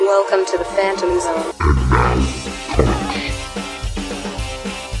Welcome to the Phantom Zone. I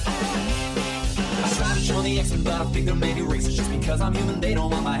try to join the X-Men, but I think they're maybe racist. Just because I'm human, they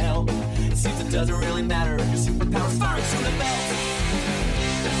don't want my help. It seems it doesn't really matter if your superpowers firing through the belt.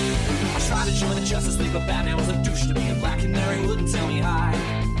 I tried to join the Justice League, but Batman was a douche to me. And Black Canary wouldn't tell me hi.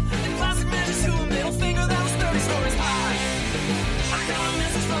 And Plastic Man just threw a middle finger that was 30 stories high. I got a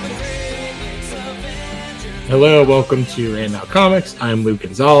message from the great Avengers. Hello, welcome to And Now Comics. I'm Luke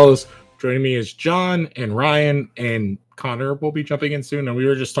Gonzalez. Joining me is John and Ryan, and Connor will be jumping in soon. And we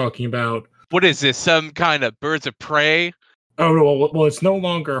were just talking about... What is this, some kind of Birds of Prey? Oh, no, well, it's no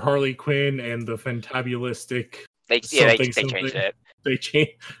longer Harley Quinn and the Fantabulistic... They changed it. They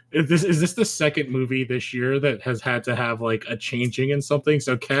changed. Is this the second movie this year that has had to have like a changing in something?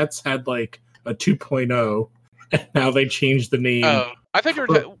 So Cats had like a 2.0, and now they changed the name. Oh, I thought you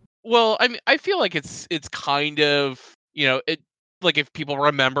were. Well, I mean, I feel like it's kind of, you know, it like if people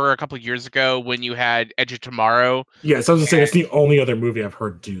remember a couple of years ago when you had Edge of Tomorrow. Yeah, so I was saying it's the only other movie I've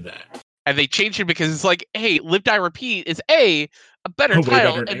heard do that. And they changed it because it's like, hey, Live Die Repeat is a better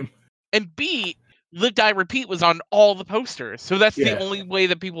title, and B, Live Die Repeat was on all the posters, so that's the only way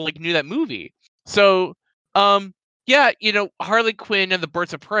that people like knew that movie. So, yeah, you know, Harley Quinn and the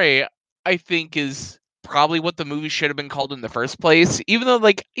Birds of Prey, I think, is probably what the movie should have been called in the first place. Even though,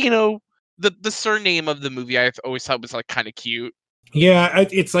 like, you know, the surname of the movie I've always thought was like kind of cute. Yeah,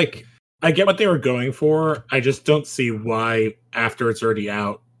 it's like I get what they were going for. I just don't see why after it's already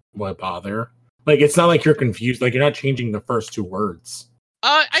out, why bother? Like, it's not like you're confused. Like, you're not changing the first two words.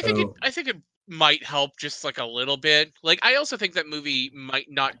 I think it might help just like a little bit. Like, I also think that movie might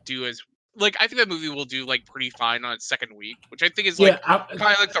not do as like I think that movie will do like pretty fine on its second week, which I think is like kind of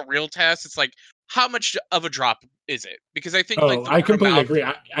like the real test. It's like how much of a drop is it? Because I think I completely agree.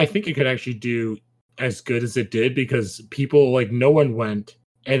 I think it could actually do as good as it did because people like no one went,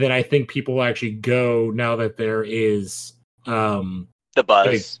 and then I think people will actually go now that there is the buzz.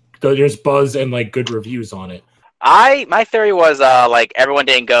 Like, there's buzz and like good reviews on it. My theory was like everyone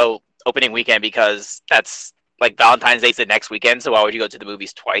didn't go opening weekend because that's like Valentine's Day's the next weekend, so why would you go to the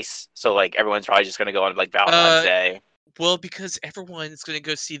movies twice? So like everyone's probably just gonna go on like Valentine's Day. Well, because everyone's gonna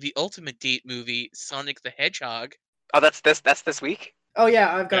go see the ultimate date movie, Sonic the Hedgehog. Oh, that's this week? Oh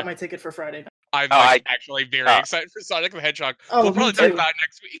yeah, I've got my ticket for Friday night. I'm actually very excited for Sonic the Hedgehog. Oh, we'll probably talk about it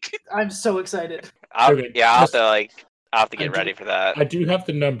next week. I'm so excited. I'll have to get ready for that. I do have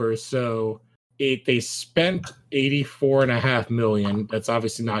the numbers, so they spent $84.5 million. That's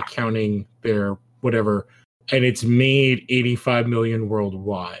obviously not counting their whatever, and it's made $85 million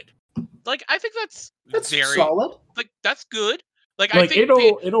worldwide. Like, I think that's very solid. Like, that's good. Like I think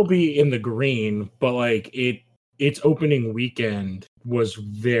it'll be in the green, but like its opening weekend was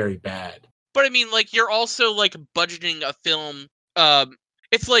very bad. But I mean, like, you're also like budgeting a film.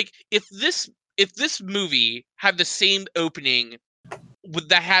 It's like if this movie had the same opening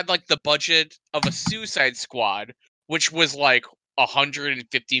that had like the budget of a Suicide Squad, which was like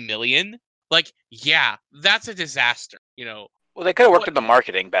 150 million. Like, yeah, that's a disaster, you know. Well, they could have worked with the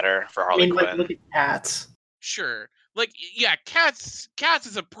marketing better for Harley Quinn. Like, look at Cats. Sure. Like, yeah, Cats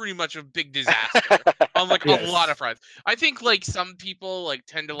is a pretty much a big disaster on like a lot of fronts. I think like some people like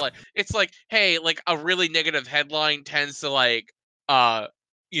tend to like it's like, hey, like a really negative headline tends to like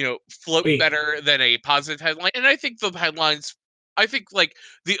you know, float better than a positive headline. And I think like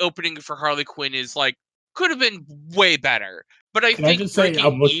the opening for Harley Quinn is like could have been way better. But I think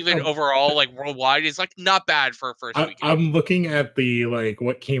breaking even overall, like worldwide, is like not bad for a first weekend. I'm looking at the like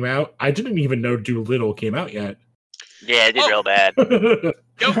what came out. I didn't even know Doolittle came out yet. Yeah, it did real bad.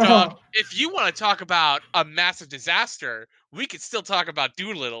 Yo, dog, if you want to talk about a massive disaster, we could still talk about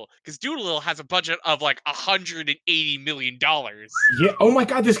Doolittle, because Doolittle has a budget of like $180 million. Yeah. Oh my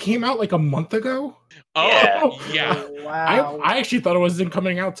God, this came out like a month ago. Oh yeah. Oh, wow. I actually thought it wasn't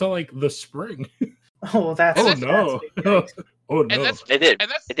coming out till like the spring. Oh, that's no. Oh no.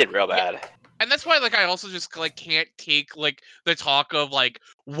 It did real bad. And that's why, like, I also just like can't take like the talk of like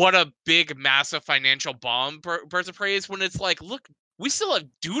what a big, massive financial bomb Birds of Prey is when it's like, look, we still have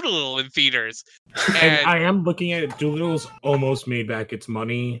Doolittle in theaters. And I am looking at it. Doolittle's almost made back its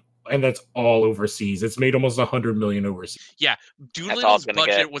money, and that's all overseas. It's made almost $100 million overseas. Yeah, Doolittle's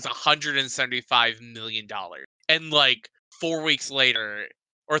budget was $175 million, and like 4 weeks later,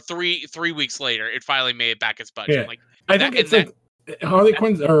 or three weeks later, it finally made back its budget. Yeah. Like, I think it's like Harley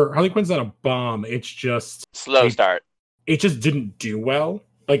Quinn's not a bomb. It's just slow start. It just didn't do well.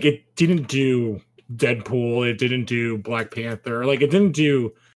 Like it didn't do Deadpool. It didn't do Black Panther. Like it didn't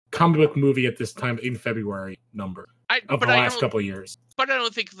do comic book movie at this time in February number of the last couple of years. But I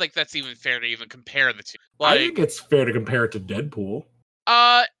don't think like that's even fair to even compare the two. Like, I think it's fair to compare it to Deadpool.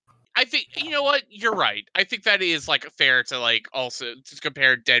 I think you know what you're right. I think that is like fair to like also to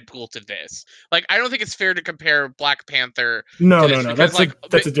compare Deadpool to this. Like I don't think it's fair to compare Black Panther. No, to no, this no. because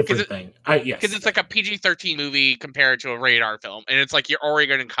That's a different thing. Yes, because it's like a PG-13 movie compared to a rated R film, and it's like you're already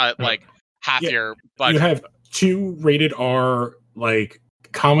going to cut like half your budget. You have 2 rated R like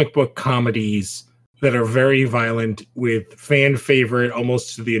comic book comedies that are very violent with fan favorite,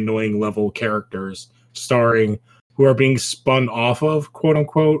 almost to the annoying level characters starring who are being spun off of quote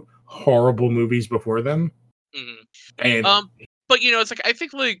unquote horrible movies before them. Mm-hmm. And but you know, it's like I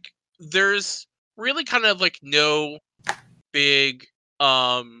think like there's really kind of like no big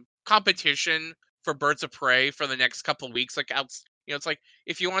competition for Birds of Prey for the next couple of weeks. Like it's like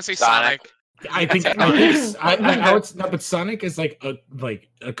if you want to say Sonic, I think but Sonic is like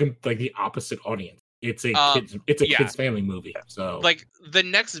the opposite audience. It's a kids family movie. So like the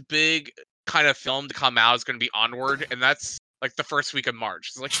next big kind of film to come out is going to be Onward, and that's like the first week of March.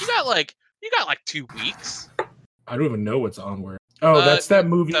 It's like you got like 2 weeks. I don't even know what's Onward. Oh, that's that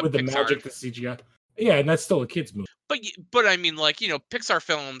movie with the Pixar. magic, the CGI. Yeah, and that's still a kids movie. But I mean, like, you know, Pixar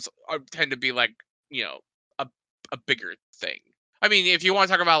films tend to be like, you know, a bigger thing. I mean, if you want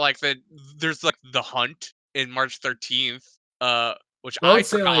to talk about like there's like The Hunt in March 13th, which I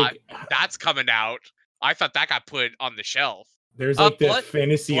forgot that's coming out. I thought that got put on the shelf. There's like the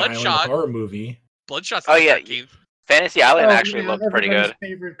Fantasy Island horror movie. Bloodshot's the 13th. Fantasy Island actually looked pretty good.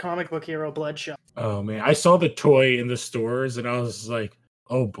 Favorite comic book hero, Bloodshot. Oh man, I saw the toy in the stores and I was like,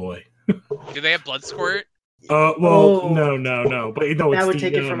 oh boy. Do they have blood squirt? No, but no, that would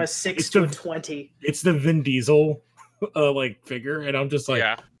take it from a 6 to a 20. It's the Vin Diesel like figure, and I'm just like,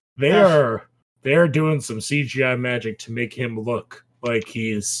 yeah. they're doing some CGI magic to make him look like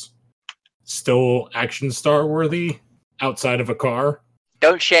he's still action star worthy outside of a car.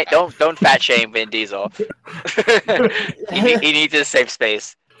 Don't fat shame Vin Diesel. he needs his safe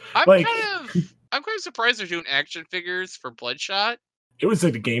space. I'm kind of surprised they're doing action figures for Bloodshot. It was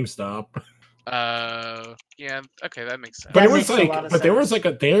like a GameStop. Yeah, okay, that makes sense. But it was like, there was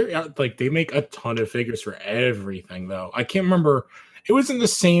like they make a ton of figures for everything though. I can't remember. It was in the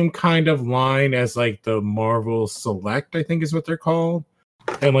same kind of line as like the Marvel Select, I think is what they're called,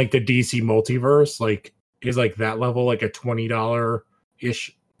 and like the DC Multiverse, like is like that level, like a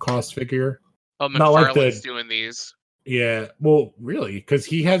 $20-ish cost figure. Oh, McFarlane's doing these. Yeah, well, really, because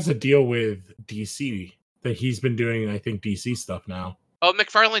he has a deal with DC that he's been doing. I think DC stuff now. Oh,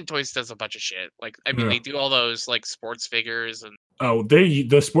 McFarlane Toys does a bunch of shit. Like, I mean, they do all those like sports figures and. Oh,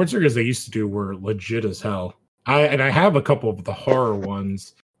 the sports figures they used to do were legit as hell. I have a couple of the horror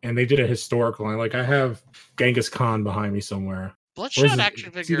ones, and they did a historical line. Like I have Genghis Khan behind me somewhere. Bloodshot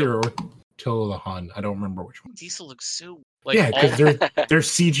action figure. It's either Attila the Hun. I don't remember which one. Diesel looks so like because they're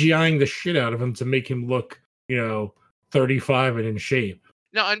CGIing the shit out of him to make him look, 35 and in shape.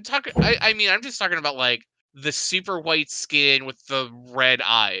 No, I'm talking. I mean, I'm just talking about like the super white skin with the red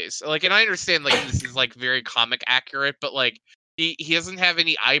eyes. Like, and I understand like this is like very comic accurate, but like he doesn't have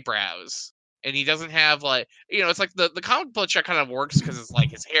any eyebrows. And he doesn't have like it's like the comic Bloodshot kind of works because it's like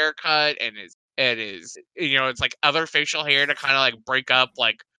his haircut and his it's like other facial hair to kind of like break up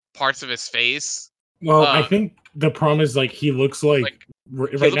like parts of his face. Well, I think the problem is like he looks like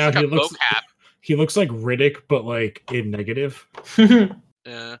right now he looks like Riddick, but like in negative.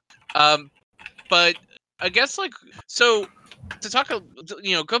 Yeah. But I guess like so to talk,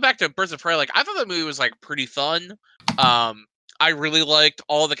 go back to Birds of Prey. Like I thought that movie was like pretty fun. I really liked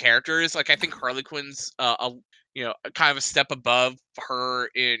all the characters. Like I think Harley Quinn's kind of a step above her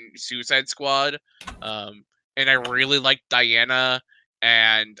in Suicide Squad. And I really liked Diana,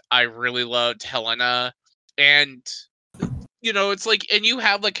 and I really loved Helena. And it's like, and you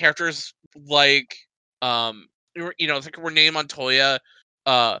have like characters like it's like Renee Montoya,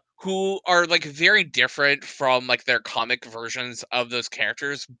 who are like very different from like their comic versions of those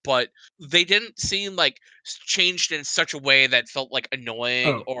characters, but they didn't seem like changed in such a way that felt like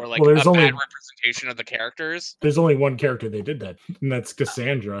annoying or like a bad representation of the characters. There's only one character they did that, and that's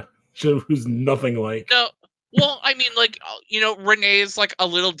Cassandra, who's nothing like. No, well, I mean, like Renee is like a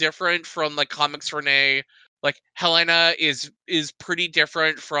little different from like comics Renee. Like Helena is pretty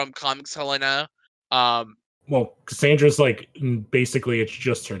different from comics Helena. Well, Cassandra's like basically it's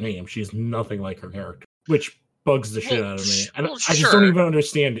just her name. She's nothing like her character, which bugs the shit out of me. I just don't even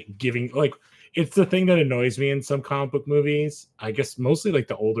understand giving like it's the thing that annoys me in some comic book movies. I guess mostly like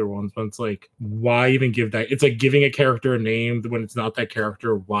the older ones, but it's like why even give that? It's like giving a character a name when it's not that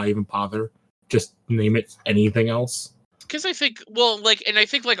character. Why even bother? Just name it anything else. Because I think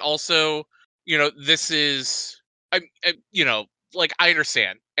also this is like I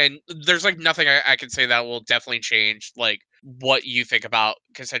understand. And there's like nothing I can say that will definitely change like what you think about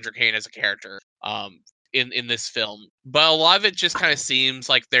Cassandra Cain as a character in this film. But a lot of it just kind of seems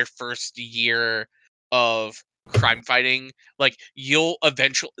like their first year of crime fighting. Like you'll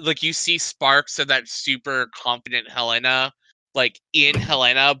eventually like you see sparks of that super confident Helena like in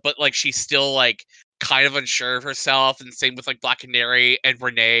Helena, but like she's still like kind of unsure of herself, and same with like Black Canary and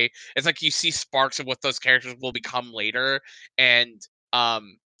Renee. It's like you see sparks of what those characters will become later, and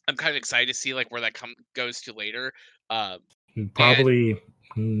I'm kind of excited to see like where that goes to later. Probably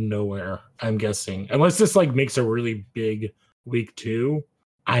nowhere, I'm guessing, unless this like makes a really big week 2.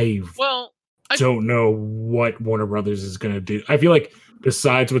 I don't know what Warner Brothers is going to do. I feel like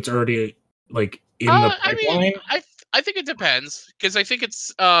besides what's already like in the pipeline. I mean, I think it depends, because I think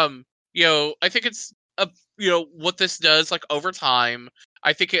it's I think it's what this does like over time.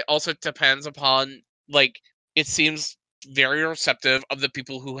 I think it also depends upon like it seems very receptive of the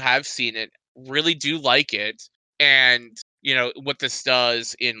people who have seen it, really do like it, and what this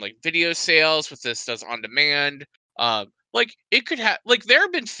does in like video sales, what this does on demand. Like it could have like there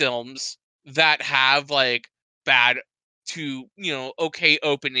have been films that have like bad to okay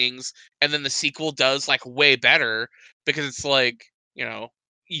openings, and then the sequel does like way better, because it's like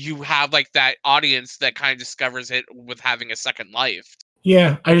you have like that audience that kind of discovers it with having a second life.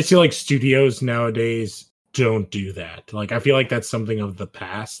 Yeah, I just feel like studios nowadays don't do that. Like I feel like that's something of the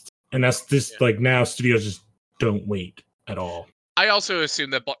past, and that's just like now studios just don't wait at all. I also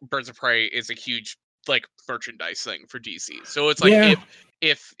assume that Birds of Prey is a huge like merchandise thing for DC, so it's like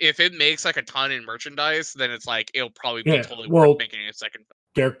if it makes like a ton in merchandise, then it's like it'll probably be totally worth making a second film.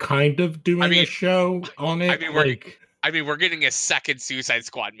 They're kind of doing a show on it. We're getting a second Suicide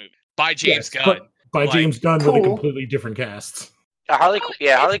Squad movie by James Gunn. By James Gunn with a completely different cast. Harley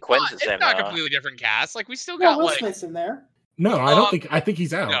Quinn's the same. It's not a completely different cast. Like we still got Will Smith's in there. No, I don't think. I think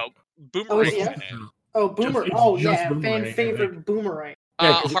he's out. No, Boomerang's in it. Oh, Boomerang. Fan favorite Boomerang.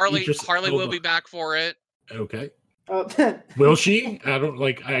 Harley will be back for it. Okay. Will she? I don't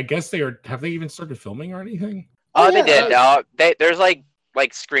like. I guess they are. Have they even started filming or anything? They did. There's like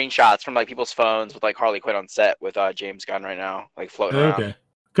screenshots from like people's phones with like Harley Quinn on set with James Gunn right now, like floating around. Okay.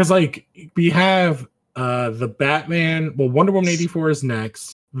 Because like we have the Batman. Well, Wonder Woman 84 is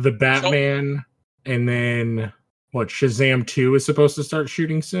next. The Batman, and then what? Shazam 2 is supposed to start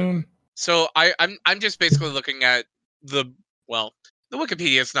shooting soon. So I'm just basically looking at the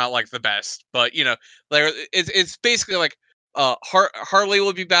Wikipedia is not like the best, but it's basically like Harley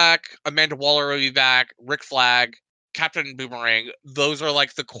will be back, Amanda Waller will be back, Rick Flag, Captain Boomerang. Those are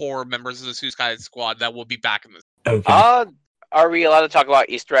like the core members of the Suicide Squad that will be back in this. Okay. Are we allowed to talk about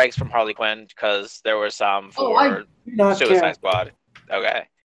Easter eggs from Harley Quinn? Because there were some for Suicide Squad. Okay.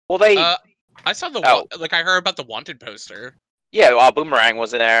 Well, I saw I heard about the Wanted poster. Yeah, Boomerang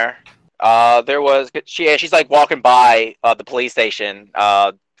was in there. There was she's like walking by the police station,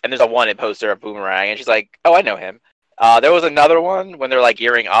 and there's a wanted poster of Boomerang, and she's like, "Oh, I know him." There was another one when they're like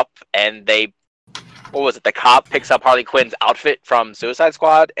gearing up, and the cop picks up Harley Quinn's outfit from Suicide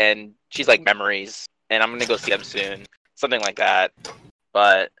Squad, and she's like, "Memories," and I'm gonna go see them soon, something like that.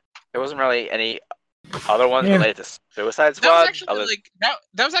 But there wasn't really any other ones related to Suicide Squad. That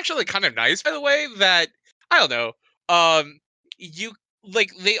was actually kind of nice, by the way. That I don't know. You.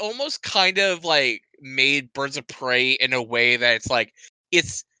 Like they almost kind of like made Birds of Prey in a way that it's like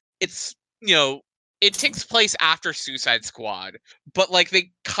it's it takes place after Suicide Squad, but like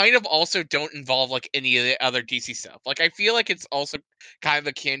they kind of also don't involve like any of the other DC stuff. Like I feel like it's also kind of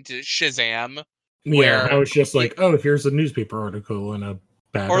akin to Shazam. Yeah, I was just like, here's a newspaper article and a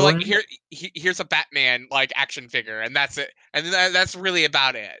Batman. Or like here's a Batman like action figure, and that's it, and that's really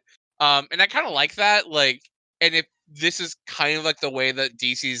about it. And I kind of like that. Like, and if this is kind of like the way that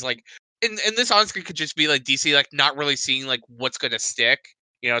DC's like, and this honestly could just be like DC like not really seeing like what's gonna stick.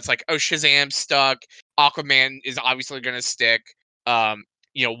 It's like, Shazam stuck, Aquaman is obviously gonna stick.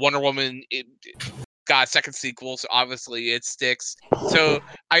 Wonder Woman got a second sequel, so obviously it sticks. So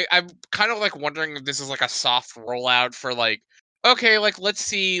I'm kind of like wondering if this is like a soft rollout for like, okay, like let's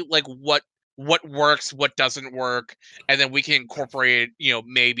see like what works, what doesn't work, and then we can incorporate it,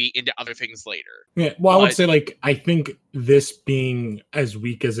 maybe into other things later. Yeah, well, I would say like I think this being as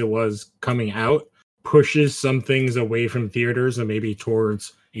weak as it was coming out pushes some things away from theaters and maybe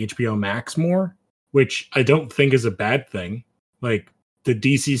towards HBO Max more, which I don't think is a bad thing. Like the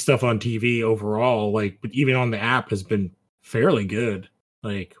DC stuff on TV overall, like even on the app, has been fairly good.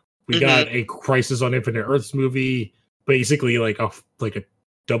 Like we got a Crisis on Infinite Earths movie, basically like a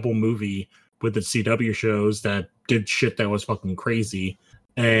double movie with the CW shows that did shit that was fucking crazy,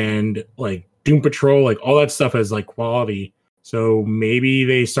 and like Doom Patrol, like all that stuff has like quality. So maybe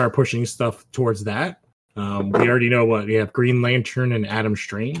they start pushing stuff towards that. We already know what we have: Green Lantern and Adam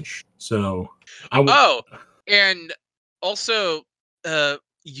Strange. So, and also,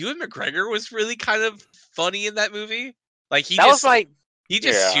 Ewan McGregor was really kind of funny in that movie. Like he just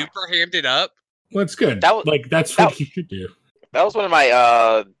super hammed it up. Well, it's good. That's what he should do. That was one of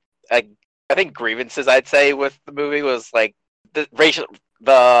my I think grievances I'd say with the movie was like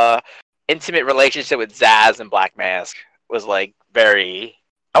the intimate relationship with Zaz and Black Mask was like very,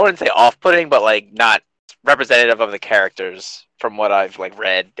 I wouldn't say off-putting, but like not representative of the characters from what I've like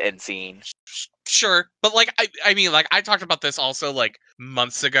read and seen. Sure, but like I mean, like I talked about this also like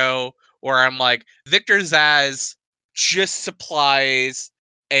months ago, where I'm like, Victor Zaz just supplies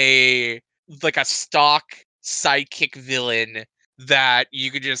a stock sidekick villain that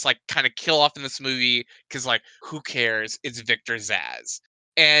you could just like kind of kill off in this movie because like who cares? It's Victor Zaz,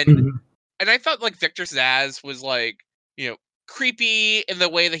 and I thought like Victor Zaz was like, you know, creepy in the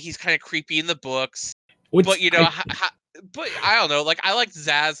way that he's kind of creepy in the books, but you know, but I don't know, like I like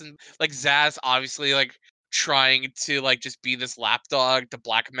Zaz, and like Zaz obviously like trying to like just be this lapdog to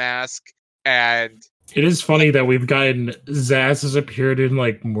Black Mask, and it is funny that we've gotten Zaz has appeared in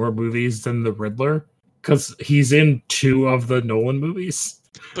like more movies than the Riddler. Because he's in 2 of the Nolan movies.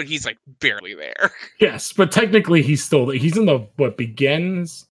 But he's like barely there. Yes, but technically he's in the what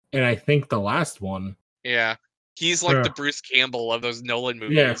Begins and I think the last one. Yeah. He's like the Bruce Campbell of those Nolan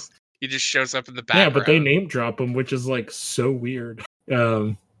movies. Yeah. He just shows up in the background. Yeah, but they name drop him, which is like so weird. I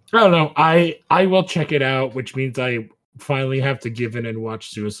don't know. I will check it out, which means I finally have to give in and watch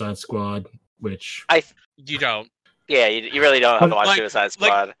Suicide Squad, which you don't. Yeah, you really don't have to watch Suicide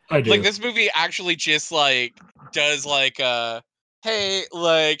Squad. I do. Like this movie actually just like does like hey,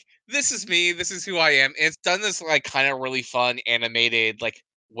 like this is me, this is who I am. And it's done this like kind of really fun animated like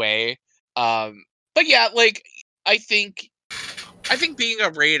way. But yeah, like I think being a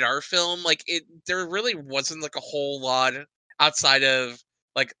rated R film, like there really wasn't like a whole lot outside of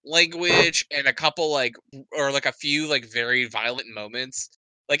like language and a couple like or like a few like very violent moments.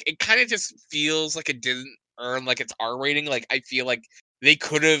 Like it kind of just feels like it didn't earn like its R rating. Like I feel like they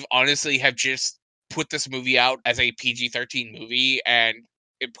could have honestly have just put this movie out as a PG-13 movie and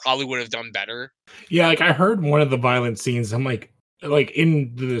it probably would have done better. Yeah, like I heard one of the violent scenes. I'm like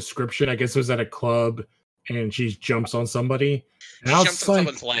in the description, I guess it was at a club and she jumps on somebody. And she jumps on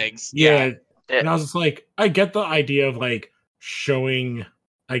someone's legs. Yeah. And I was just like, I get the idea of like showing,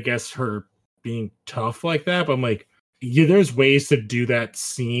 I guess, her being tough like that, but I'm like, yeah, there's ways to do that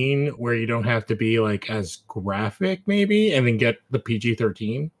scene where you don't have to be like as graphic, maybe, and then get the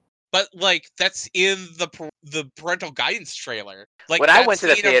PG-13. But like that's in the parental guidance trailer. Like when I went to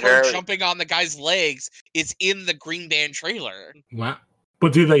the theater, jumping on the guy's legs is in the Green Band trailer. Wow,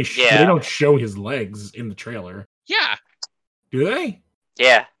 but do they? They don't show his legs in the trailer. Yeah. Do they?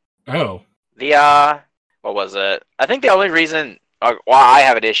 Yeah. Oh. What was it? I think the only reason why I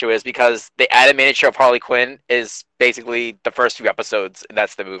have an issue is because the animated show of Harley Quinn is basically the first few episodes, and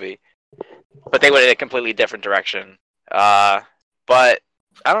that's the movie. But they went in a completely different direction. But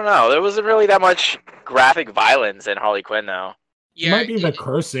I don't know. There wasn't really that much graphic violence in Harley Quinn, though. Yeah, it might be the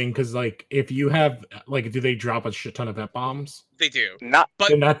cursing, because like if you have like, do they drop a shit ton of F-bombs? They do. Not,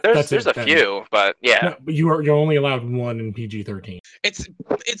 but there's a few, but yeah. No, but you're only allowed 1 in PG-13. It's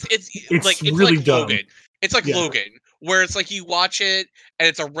really like Logan. It's like Logan, where it's like you watch it and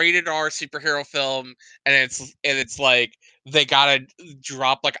it's a rated R superhero film, and it's like they gotta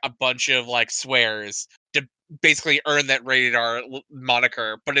drop like a bunch of like swears to basically earn that rated R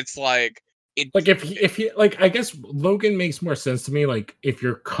moniker. But it's like if he like, I guess Logan makes more sense to me. Like if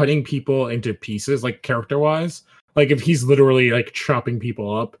you're cutting people into pieces, like character wise, like if he's literally like chopping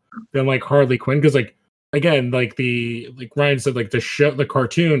people up, then like Harley Quinn, because like again, like Ryan said, like the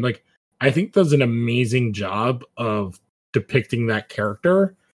cartoon, like I think does an amazing job of depicting that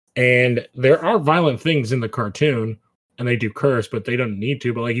character. And there are violent things in the cartoon, and they do curse, but they don't need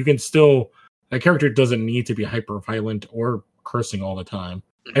to. But like you can still, that character doesn't need to be hyper violent or cursing all the time.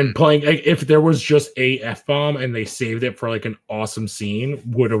 And playing, if there was just a F-bomb and they saved it for like an awesome scene,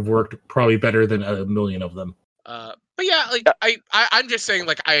 would have worked probably better than a million of them. But yeah, like I'm just saying,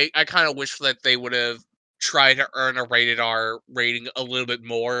 like I kind of wish that they would have tried to earn a rated R rating a little bit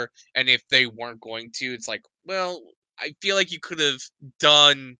more. And if they weren't going to, it's like, well, I feel like you could have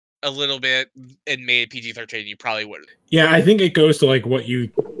done a little bit and made PG-13. You probably would have. Yeah, I think it goes to like what you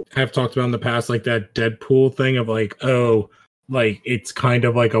have talked about in the past, like that Deadpool thing of like, oh, like it's kind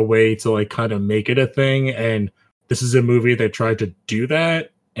of like a way to like kind of make it a thing, and this is a movie that tried to do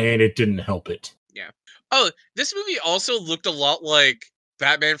that and it didn't help it. Yeah. Oh, this movie also looked a lot like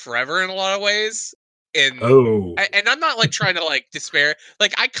Batman Forever in a lot of ways. And I'm not like trying to like despair.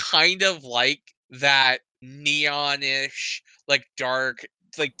 Like I kind of like that neonish, like dark,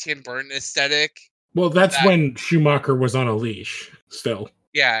 like Tim Burton aesthetic. Well, that's when Schumacher was on a leash still.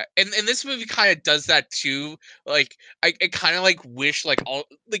 Yeah, and this movie kind of does that too. Like, I kind of like wish like all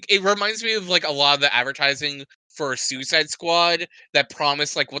like it reminds me of like a lot of the advertising for Suicide Squad that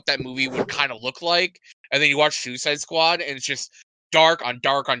promised like what that movie would kind of look like, and then you watch Suicide Squad and it's just dark on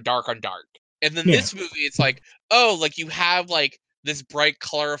dark on dark on dark. And then this movie, it's like, oh, like you have like this bright,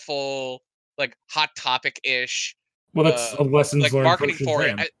 colorful, like Hot Topic-ish. Well, that's a lessons like learned marketing from for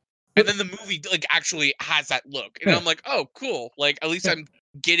it. Shazam. And then the movie like actually has that look, and I'm like, oh, cool. Like at least I'm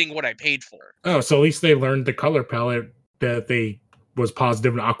getting what I paid for. Oh, so at least they learned the color palette that they was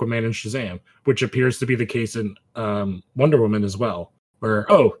positive in Aquaman and Shazam, which appears to be the case in Wonder Woman as well. Where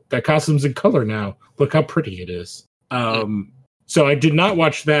that costume's in color now. Look how pretty it is. So I did not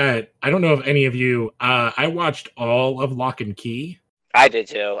watch that. I don't know if any of you. I watched all of Lock and Key. I did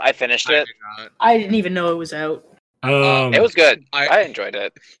too. I finished it. I didn't even know it was out. It was good. I enjoyed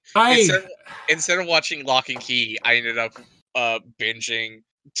it. Instead of watching Lock and Key, I ended up binging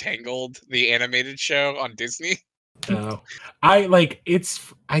Tangled, the animated show on Disney. I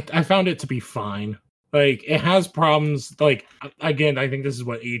found it to be fine. Like, it has problems. Like, again, I think this is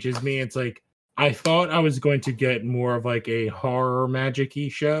what ages me. It's like, I thought I was going to get more of like a horror magic-y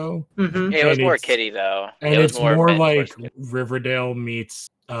show. Mm-hmm. It was more kiddie though. And it's more like Riverdale meets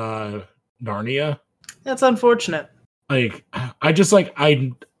Narnia. That's unfortunate. Like, I just like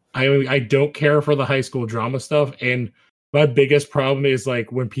I don't care for the high school drama stuff, and my biggest problem is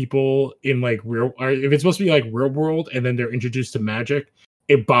like when people in like if it's supposed to be like real world and then they're introduced to magic,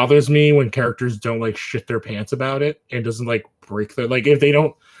 it bothers me when characters don't like shit their pants about it and doesn't like break their like if they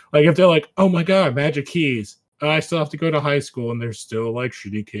don't like if they're like, oh my god, magic keys, I still have to go to high school and they're still like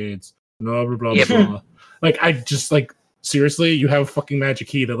shitty kids, blah blah blah blah. Like, I just like, seriously, you have a fucking magic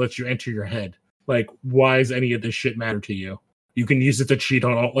key that lets you enter your head. Like, why does any of this shit matter to you? You can use it to cheat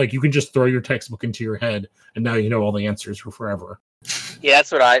on all. Like, you can just throw your textbook into your head, and now you know all the answers for forever. Yeah,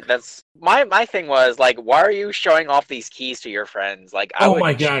 that's my thing was like, why are you showing off these keys to your friends? Like,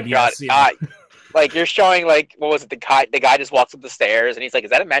 my god, yes. Yeah. Like, you're showing like, what was it? The guy just walks up the stairs, and he's like, "Is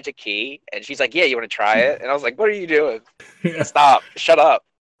that a magic key?" And she's like, "Yeah, you want to try it?" And I was like, "What are you doing? Stop! Shut up!"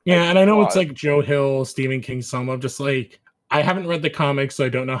 Yeah, and I know it's like Joe Hill, Stephen King, some of just like. I haven't read the comics, so I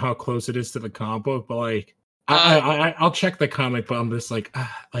don't know how close it is to the comic book, but like, I'll check the comic, but I'm just like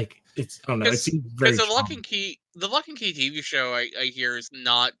it's, I don't know. It seems very. The Lock and Key TV show I hear is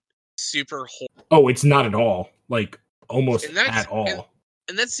not super. Oh, it's not at all. Like, almost at all.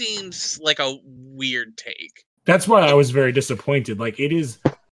 And that seems like a weird take. That's why I was very disappointed. Like, it is,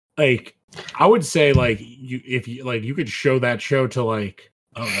 like, I would say like if you could show that show to like,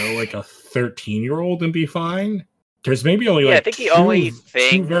 I don't know, like a 13-year-old and be fine. There's maybe only like I think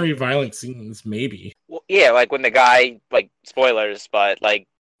two very violent scenes, maybe. Well, yeah, like when the guy, like, spoilers, but like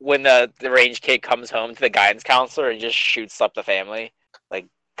when the deranged kid comes home to the guidance counselor and just shoots up the family, like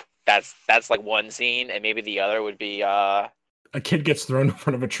that's like one scene, and maybe the other would be a kid gets thrown in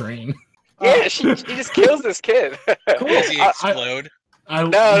front of a train. Yeah, she just kills this kid. Cool. Does he explode?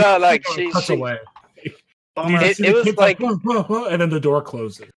 No, like she away. It was like, and then the door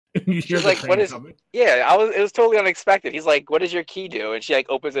closes. You hear like, what is coming. Yeah, it was totally unexpected. He's like, what does your key do? And she like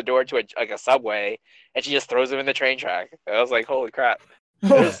opens the door to a subway, and she just throws him in the train track. And I was like, holy crap.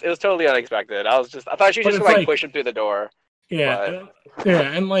 It was totally unexpected. I thought she was just like push him through the door. Yeah. But... Yeah,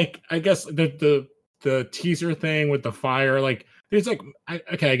 and like, I guess the teaser thing with the fire, like, there's like,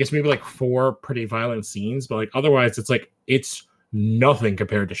 I guess maybe like 4 pretty violent scenes, but like otherwise it's nothing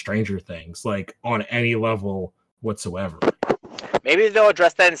compared to Stranger Things, like on any level whatsoever. Maybe they'll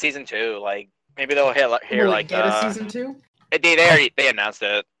address that in season 2. Like, maybe they'll hear like get a season 2. They announced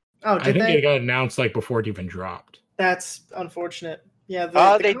it. Oh, I think they got announced like before it even dropped. That's unfortunate. Yeah,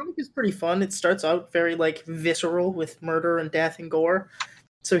 the comic is pretty fun. It starts out very like visceral with murder and death and gore.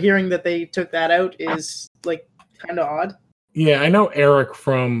 So hearing that they took that out is like kind of odd. Yeah, I know Eric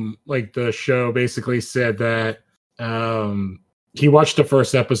from like the show basically said that he watched the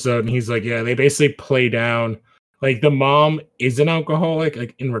first episode and he's like, yeah, they basically play down. Like, the mom is an alcoholic,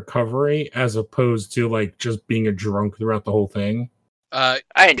 like, in recovery, as opposed to, like, just being a drunk throughout the whole thing. I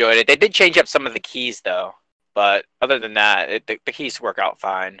enjoyed it. They did change up some of the keys, though. But other than that, the keys work out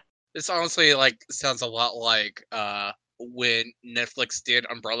fine. This honestly, like, sounds a lot like when Netflix did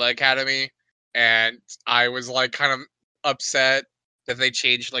Umbrella Academy. And I was, like, kind of upset that they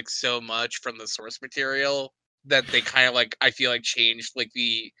changed, like, so much from the source material that they kind of, like, I feel like changed, like,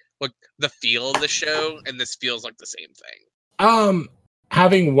 the feel of the show, and this feels like the same thing.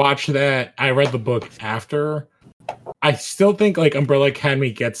 Having watched that, I read the book after. I still think like Umbrella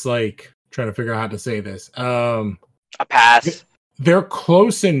Academy gets like trying to figure out how to say this. A pass. They're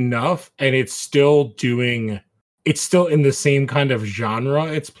close enough, and it's still in the same kind of genre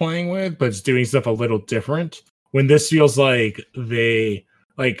it's playing with, but it's doing stuff a little different. When this feels like this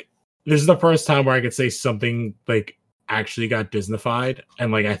is the first time where I could say something like actually got Disneyfied,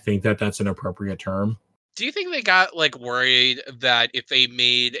 and like I think that's an appropriate term. Do you think they got like worried that if they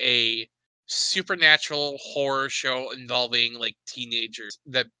made a supernatural horror show involving like teenagers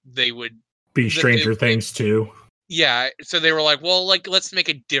that they would be Stranger Things too? Yeah, so they were like, well, like let's make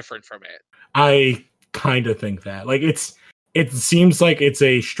it different from it. I kind of think that like it seems like it's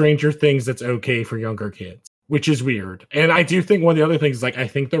a Stranger Things that's okay for younger kids, which is weird. And I do think one of the other things is like I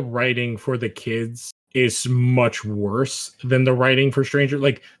think the writing for the kids is much worse than the writing for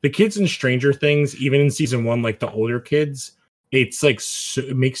like the kids in Stranger Things, even in season 1, like the older kids, it's like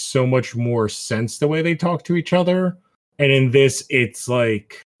it makes so much more sense the way they talk to each other. And in this, it's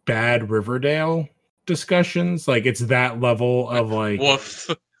like bad Riverdale discussions. Like it's that level of like, woof.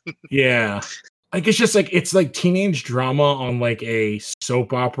 Yeah. Like it's just like it's like teenage drama on like a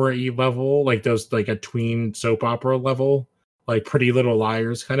soap opera-y level, like those like a tween soap opera level, like Pretty Little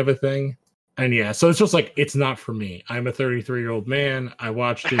Liars kind of a thing. And yeah, so it's just like it's not for me. I'm a 33-year-old man. I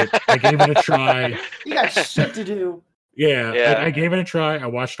watched it. I gave it a try. You got shit to do. Yeah. I gave it a try. I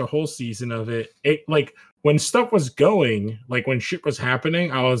watched a whole season of it. It like when stuff was going, like when shit was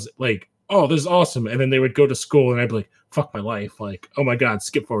happening, I was like, "Oh, this is awesome!" And then they would go to school, and I'd be like, "Fuck my life!" Like, "Oh my god,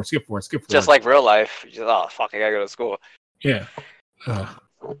 skip forward." Just like real life. Just, oh fuck, I gotta go to school. Yeah.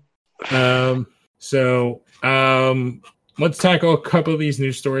 Let's tackle a couple of these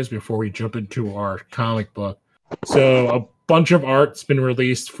news stories before we jump into our comic book. So a bunch of art's been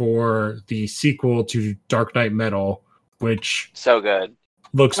released for the sequel to Dark Knight Metal, which so good.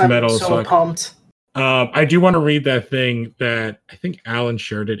 Looks I'm metal. So pumped. I do want to read that thing that I think Alan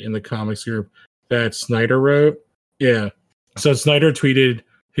shared it in the comics group that Snyder wrote. Yeah. So Snyder tweeted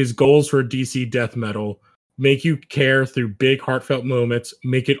his goals for DC death metal: make you care through big heartfelt moments,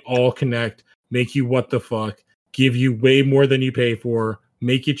 make it all connect, make you what the fuck, give you way more than you pay for,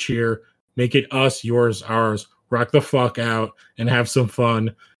 make you cheer, make it us, yours, ours, rock the fuck out, and have some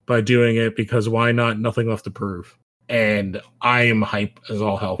fun by doing it, because why not? Nothing left to prove. And I am hype as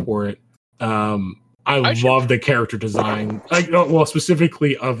all hell for it. I love the character design.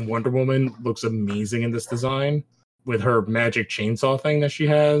 Specifically of Wonder Woman, looks amazing in this design with her magic chainsaw thing that she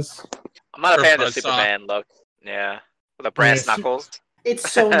has. I'm not a fan of the Superman look. Yeah, with the brass knuckles.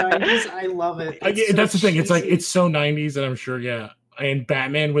 It's so 90s. I love it. That's the thing. It's like it's so 90s, and I'm sure, yeah. And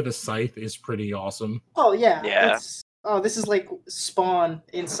Batman with a scythe is pretty awesome. Oh yeah. Yeah. This is like Spawn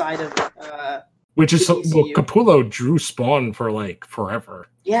inside of. Which is Capullo drew Spawn for like forever.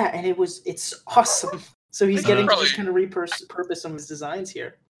 Yeah, and it's awesome. So he's getting to just kind of repurpose some of his designs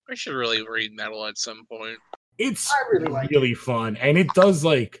here. I should really read Metal at some point. It's really really fun, and it does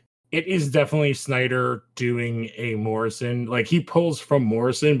like. It is definitely Snyder doing a Morrison. Like he pulls from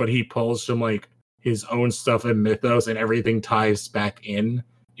Morrison, but he pulls from like his own stuff in Mythos, and everything ties back in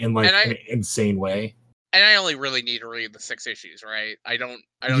like an insane way. And I only really need to read the 6 issues, right? I don't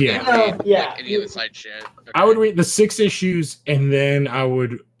need to read like, any of the side shit. Okay. I would read the 6 issues, and then I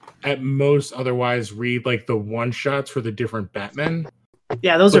would at most otherwise read like the one shots for the different Batmen.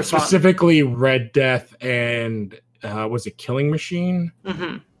 Yeah, those are specifically fun. Red Death and was it Killing Machine?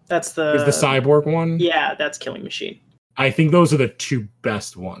 Mm-hmm. Is the cyborg one? Yeah, that's Killing Machine. I think those are the 2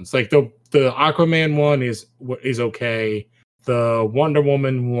 best ones. Like the Aquaman one is okay. The Wonder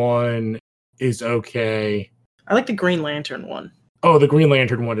Woman one is okay. I like the Green Lantern one. Oh, the Green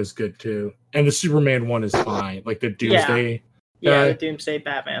Lantern one is good too. And the Superman one is fine. Like the Doomsday. Yeah, the Doomsday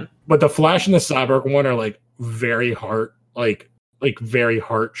Batman. But the Flash and the Cyborg one are like very very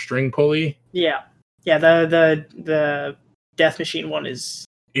heartstring pulley. Yeah. Yeah, the Death Machine one is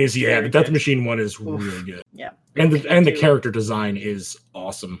the Death Machine one is really good. Yeah. And the character design is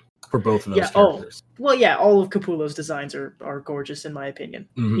awesome for both of those characters. All of Capullo's designs are gorgeous in my opinion.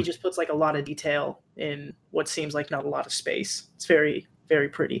 Mm-hmm. He just puts like a lot of detail in what seems like not a lot of space. It's very, very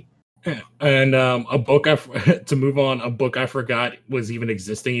pretty. Yeah. And a book to move on, a book I forgot was even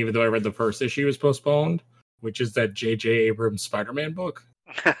existing, even though I read the first issue was postponed, which is that J.J. Abrams Spider-Man book.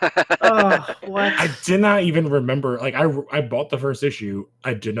 Oh, what? I did not even remember. Like I bought the first issue.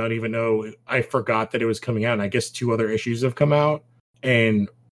 I did not even know. I forgot that it was coming out. And I guess 2 other issues have come out. And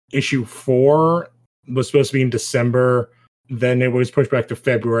issue 4 was supposed to be in December. Then it was pushed back to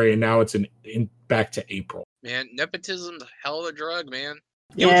February, and now it's in back to April. Man, nepotism's a hell of a drug, man.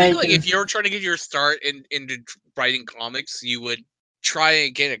 You would think like if you were trying to get your start into writing comics, you would try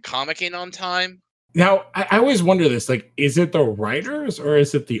and get a comic in on time. Now, I always wonder this, like, is it the writers or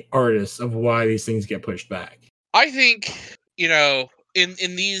is it the artists of why these things get pushed back? I think,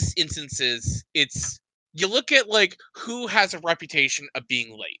 in these instances, it's, you look at, like, who has a reputation of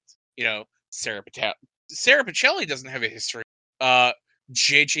being late. Sarah Pacelli doesn't have a history.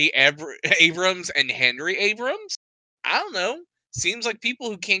 J.J. Abrams and Henry Abrams? I don't know. Seems like people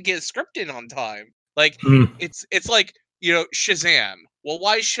who can't get a script in on time. Like, it's like, Shazam. Well,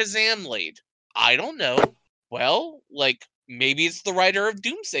 why is Shazam late? I don't know. Well, like, maybe it's the writer of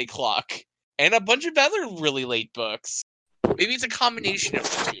Doomsday Clock and a bunch of other really late books. Maybe it's a combination of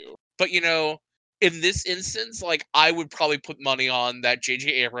the two. But, in this instance, like, I would probably put money on that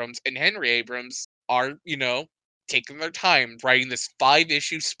J.J. Abrams and Henry Abrams are, taking their time writing this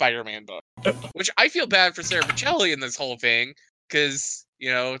 5-issue Spider-Man book. Which I feel bad for Sarah Pacelli in this whole thing, because,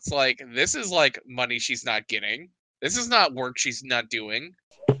 it's like, this is, like, money she's not getting. This is not work she's not doing.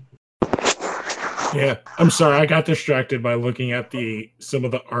 Yeah, I'm sorry, I got distracted by looking at some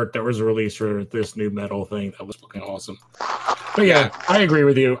of the art that was released for this new metal thing. That was fucking awesome. But yeah, I agree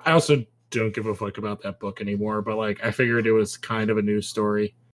with you. I also don't give a fuck about that book anymore, but like, I figured it was kind of a news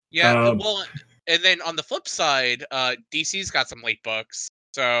story. Yeah, well, and then on the flip side, DC's got some late books.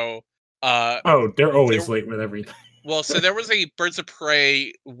 So, they're always late with everything. Well, so there was a Birds of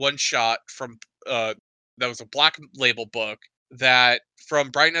Prey one-shot from, that was a Black Label book, that from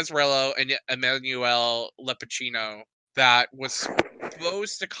Brian Azzarello and Emmanuel Lepacino, that was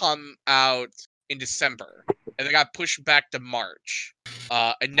supposed to come out in December, and it got pushed back to March,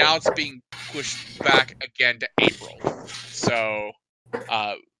 and now it's being pushed back again to April. So,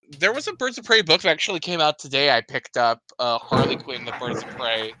 there was a Birds of Prey book that actually came out today. I picked up Harley Quinn, the Birds of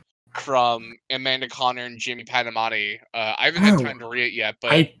Prey, from Amanda Connor and Jimmy Panamati. I haven't had time to read it yet,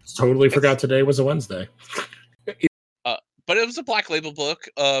 but I totally forgot today was a Wednesday. But it was a Black Label book,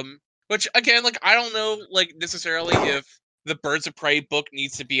 which again, like, I don't know, like, necessarily if the Birds of Prey book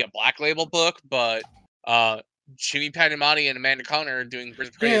needs to be a Black Label book, but Jimmy Panamati and Amanda Connor doing Birds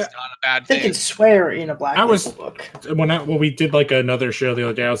of Prey is not a bad thing. They can swear in a Black Label book. When we did like another show the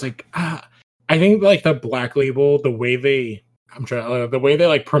other day, I was like, I think like the Black Label, the way they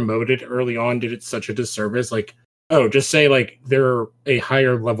like promoted early on did it such a disservice. Like, just say like they're a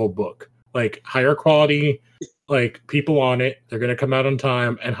higher level book, like higher quality, like people on it, they're gonna come out on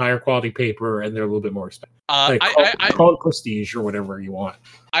time, and higher quality paper, and they're a little bit more expensive. Call it prestige or whatever you want.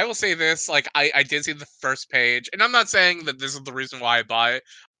 I will say this, like, I did see the first page, and I'm not saying that this is the reason why I buy it.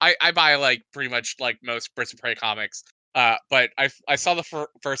 I buy like pretty much like most Birds of Prey comics. But I saw the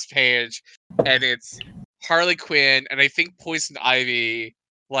first page, and it's Harley Quinn and I think Poison Ivy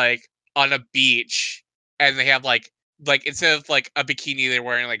like on a beach, and they have like instead of like a bikini, they're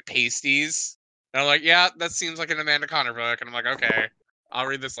wearing like pasties. And I'm like, yeah, that seems like an Amanda Connor book, and I'm like, okay, I'll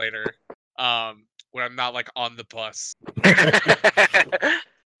read this later. When I'm not like on the bus.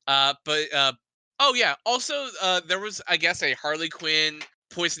 Oh yeah. Also, there was, I guess, a Harley Quinn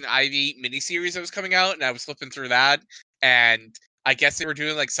Poison Ivy miniseries that was coming out, and I was flipping through that, and I guess they were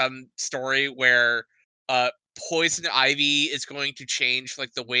doing like some story where Poison Ivy is going to change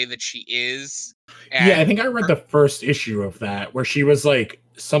like the way that she is. Yeah, I think I read the first issue of that where she was like,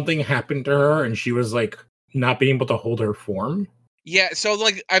 something happened to her and she was like not being able to hold her form. Yeah, so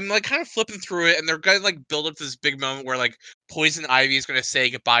like I'm like kind of flipping through it, and they're gonna like build up this big moment where like Poison Ivy is gonna say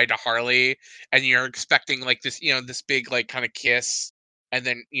goodbye to Harley, and you're expecting like this, this big like kind of kiss, and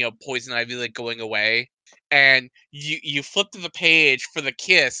then Poison Ivy like going away, and you flip to the page for the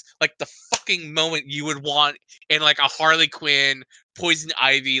kiss, like the fucking moment you would want in like a Harley Quinn Poison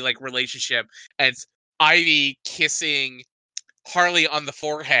Ivy like relationship, and it's Ivy kissing Harley on the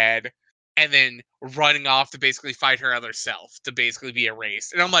forehead, and then running off to basically fight her other self, to basically be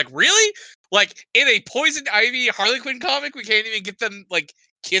erased. And I'm like, really? Like, in a Poison Ivy Harley Quinn comic, we can't even get them, like,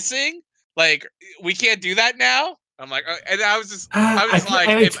 kissing? Like, we can't do that now? I'm like, and I was just, I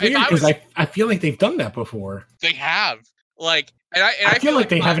feel like they've done that before. They have. Like, I feel like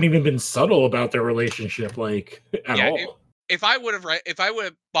they haven't even been subtle about their relationship, like, at all. If I would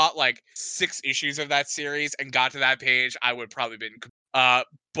have bought like 6 issues of that series and got to that page, I would probably been. But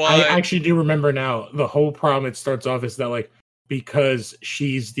I actually do remember now. The whole problem it starts off is that like, because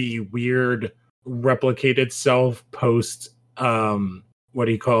she's the weird replicated self post what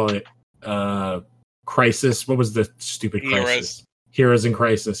do you call it? Crisis. What was the stupid crisis? Heroes in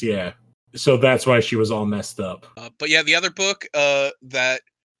Crisis. Yeah. So that's why she was all messed up. But yeah, the other book that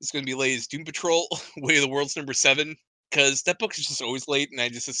is going to be late is Doom Patrol: Way of the World's #7. Because that book is just always late, and I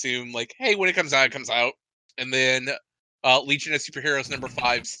just assume, like, hey, when it comes out, it comes out. And then Legion of Superheroes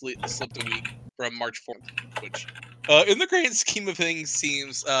 #5 slipped a week from March 4th, which, in the grand scheme of things,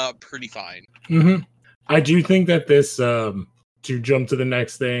 seems pretty fine. Mm-hmm. I do think that this, to jump to the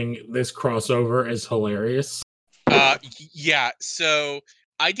next thing, this crossover is hilarious. Yeah. So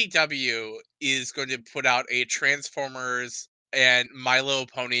IDW is going to put out a Transformers and My Little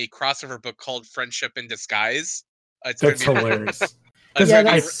Pony crossover book called Friendship in Disguise. That's hilarious.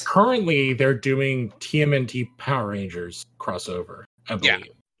 Because currently they're doing TMNT Power Rangers crossover, I believe.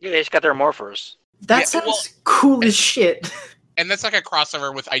 Yeah, they just got their morphers. That sounds cool as shit. And that's like a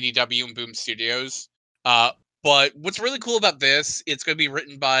crossover with IDW and Boom Studios. But what's really cool about this, it's going to be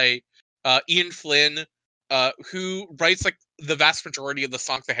written by Ian Flynn, who writes like the vast majority of the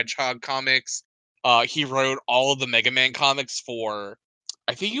Sonic the Hedgehog comics. He wrote all of the Mega Man comics for,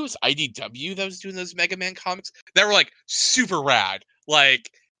 I think it was IDW that was doing those Mega Man comics. That were like super rad. Like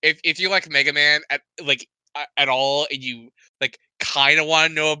if you like Mega Man at all, and you like kind of want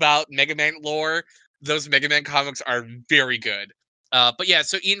to know about Mega Man lore, those Mega Man comics are very good. But yeah,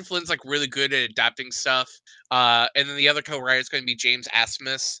 so Ian Flynn's like really good at adapting stuff. And then the other co-writer is going to be James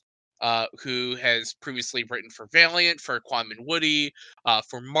Asmus, who has previously written for Valiant, for Quantum and Woody,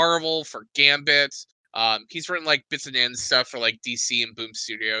 for Marvel, for Gambit. He's written like bits and ends stuff for like DC and Boom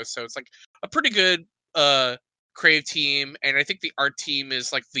Studios. So it's like a pretty good creative team. And I think the art team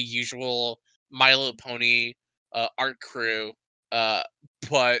is like the usual My Little Pony art crew.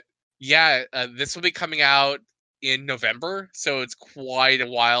 But yeah, this will be coming out in November, so it's quite a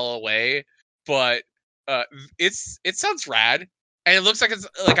while away. But it sounds rad, and it looks like it's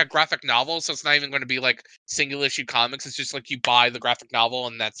like a graphic novel, so it's not even going to be like single issue comics. It's just like you buy the graphic novel,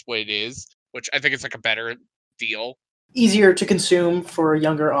 and that's what it is, which I think is like a better deal. Easier to consume for a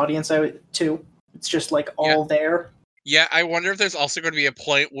younger audience, too. It's just like all there. Yeah, I wonder if there's also going to be a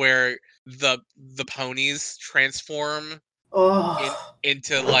point where the ponies transform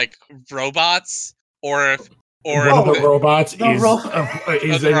into like robots, or the robots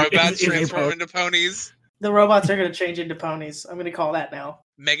transform into ponies. The robots are going to change into ponies. I'm going to call that now.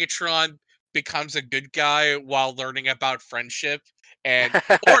 Megatron becomes a good guy while learning about friendship, and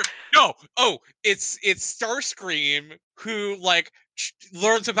it's Starscream who like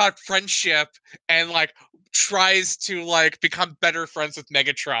learns about friendship and like tries to like become better friends with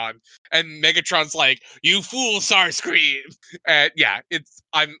Megatron, and Megatron's like, "You fool, Starscream!" And yeah,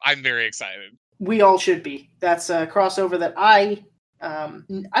 I'm very excited. We all should be. That's a crossover that I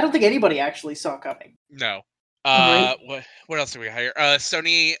don't think anybody actually saw coming. No. What else do we hear?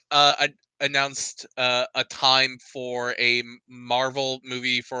 Sony announced a time for a Marvel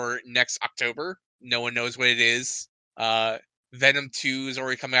movie for next October. No one knows what it is. Venom 2 is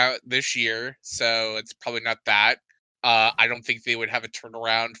already coming out this year, so it's probably not that. I don't think they would have a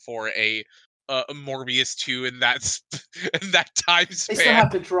turnaround for a Morbius 2 in that time span. They still have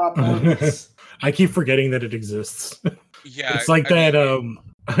to drop Morbius. I keep forgetting that it exists. Yeah, it's like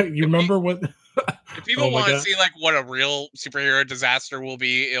you remember what? If people want to see like what a real superhero disaster will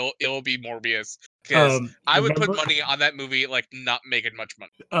be, it'll be Morbius. Because I would put money on that movie, like not making much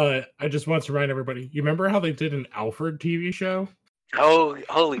money. I just want to remind everybody. You remember how they did an Alfred TV show? Oh,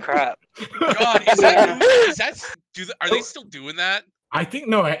 holy crap! God, are they still doing that? I think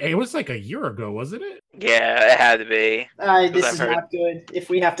no. It was like a year ago, wasn't it? Yeah, it had to be. This is not good. If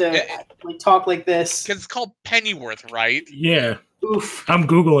we have to talk like this, because it's called Pennyworth, right? Yeah. Oof. I'm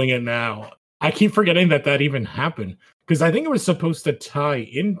Googling it now. I keep forgetting that even happened because I think it was supposed to tie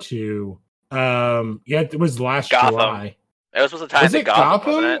into. It was last July. It was supposed to tie into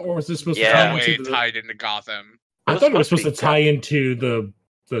Gotham, wasn't it? Or was this supposed to tie into tied into Gotham? I thought it was supposed to tie into the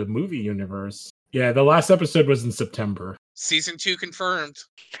movie universe. Yeah, the last episode was in September. Season 2 confirmed.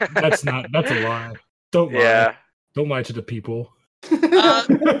 That's a lie. Don't lie. Don't lie to the people. But and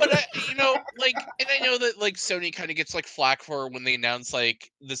I know that like Sony kind of gets like flack for when they announce like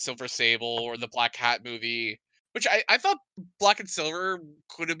the Silver Sable or the Black Hat movie, which I thought Black and Silver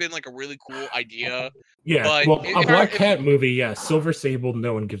could have been like a really cool idea. Yeah, but a Black Cat movie, Silver Sable,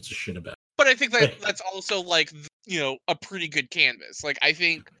 no one gives a shit about. But I think that's also like a pretty good canvas. Like I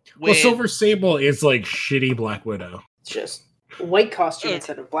think Silver Sable is like shitty Black Widow. It's just white costume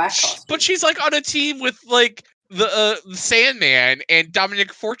instead of black costume. But she's like on a team with like the Sandman and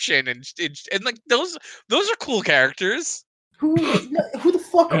Dominic Fortune and like those are cool characters. Who the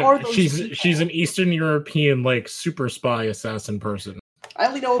fuck are those? She's an Eastern European like super spy assassin person. I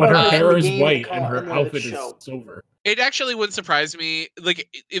only know but about her hair is white and her outfit is silver. It actually wouldn't surprise me. Like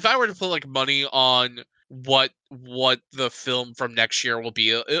if I were to put like money on what the film from next year will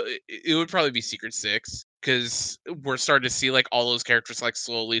be, it would probably be Secret Six, because we're starting to see like all those characters like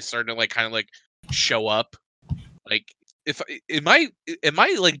slowly starting to like kind of like show up. Like am I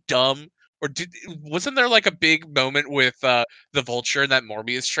like dumb, or wasn't there like a big moment with the Vulture in that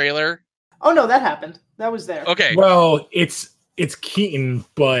Morbius trailer? Oh no, that happened. That was there. Okay. Well, it's Keaton,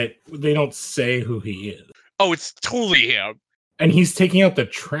 but they don't say who he is. Oh, it's totally him. And he's taking out the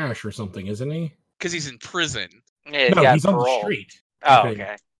trash or something, isn't he? Because he's in prison. Yeah, No, he's on the street. Oh,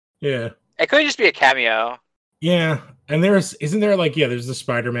 okay. Yeah. It could just be a cameo. Yeah, and there's the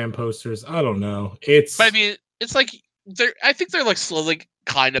Spider-Man posters. I don't know. But I mean, it's like I think they're like slowly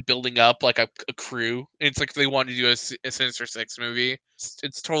kind of building up like a crew. It's like they want to do a Sinister Six movie.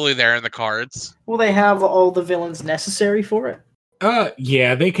 It's totally there in the cards. Will they have all the villains necessary for it?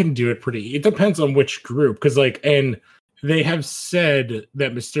 Yeah, they can do it pretty. It depends on which group, because and they have said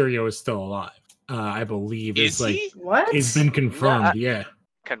that Mysterio is still alive. I believe is he? What? It's been confirmed. Yeah.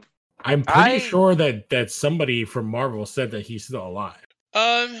 I'm pretty sure that somebody from Marvel said that he's still alive.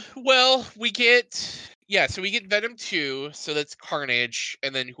 Well, we get Venom 2, so that's Carnage,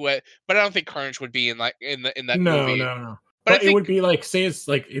 and then but I don't think Carnage would be in that movie. No. But it would be like, say it's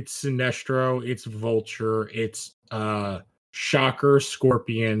Sinestro, it's Vulture, it's Shocker,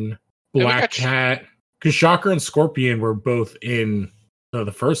 Scorpion, Black Cat. Because Shocker and Scorpion were both in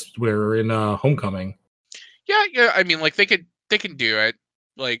the first. We were in Homecoming. Yeah. I mean, like they can do it.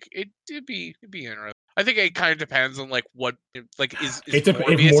 Like it'd be interesting. I think it kind of depends on like what like is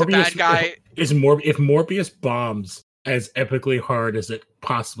Morbius a bad guy? If Morbius bombs as epically hard as it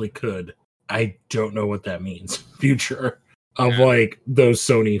possibly could, I don't know what that means. Future of like those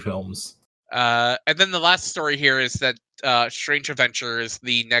Sony films. And then the last story here is that Strange Adventures,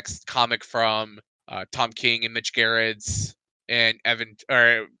 the next comic from Tom King and Mitch Gerrits and Evan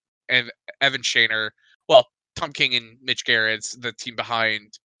Shaner. Well, Tom King and Mitch Gerrits, the team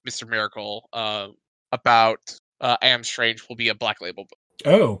behind Mr. Miracle, about Am Strange will be a Black Label book.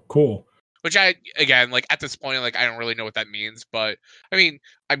 Oh, cool. Which at this point, like I don't really know what that means, but I mean,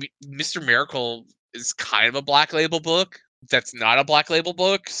 Mr. Miracle is kind of a Black Label book. That's not a Black Label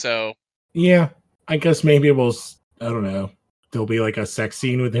book, so yeah, I guess maybe I don't know. There'll be like a sex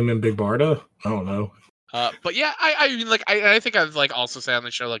scene with him and Big Barda. I don't know. But yeah, I mean, like I think I've like also said on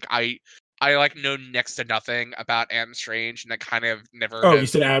the show, like I like know next to nothing about Adam Strange, and I kind of never. Oh, you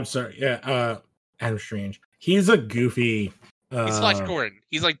said Adam? Sorry, yeah. Adam Strange. He's a goofy. He's Flash Gordon.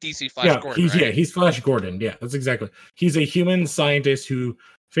 He's like DC Flash Gordon. He's Flash Gordon. Yeah, that's exactly. He's a human scientist who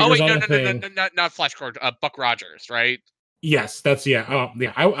figures out a thing. No, not Flash Gordon. Buck Rogers, right? Yes, that's yeah.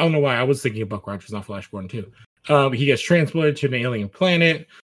 I don't know why I was thinking of Buck Rogers, not Flash Gordon too. He gets transported to an alien planet,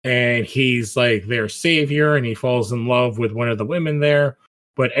 and he's like their savior, and he falls in love with one of the women there.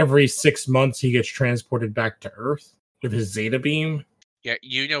 But every 6 months, he gets transported back to Earth with his Zeta beam. Yeah,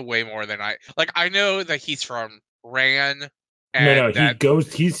 you know way more than I. Like, I know that he's from Ran.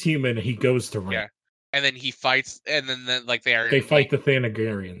 He's human. He goes to Ran. Yeah, and then he fights, and then like they fight the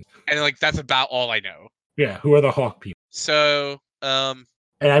Thanagarians, and like that's about all I know. Yeah, who are the Hawk people? So, and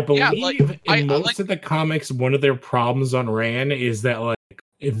I believe in most of the comics, one of their problems on Ran is that like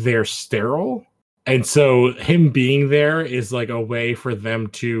they're sterile. And so him being there is like a way for them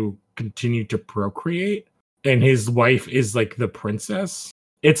to continue to procreate. And his wife is like the princess.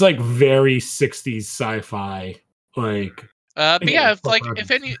 It's like very 60s sci-fi. Like, but yeah,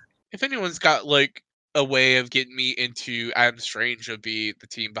 if anyone's got like a way of getting me into Adam Strange, would be the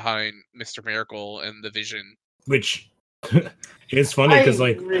team behind Mr. Miracle and the Vision. Which is funny because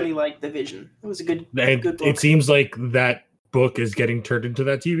like really like the Vision. It was a good book. It seems like that book is getting turned into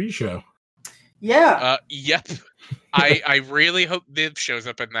that TV show. Yeah. Yep. I really hope Viv shows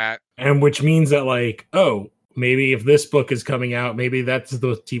up in that. And which means that like, oh, maybe if this book is coming out, maybe that's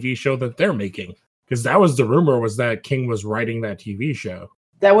the TV show that they're making. Because that was the rumor, was that King was writing that TV show.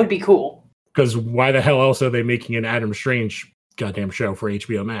 That would be cool. Because why the hell else are they making an Adam Strange goddamn show for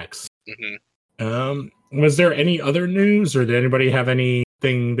HBO Max? Mm-hmm. Was there any other news, or did anybody have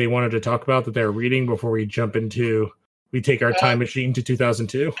anything they wanted to talk about that they're reading before we take our time machine to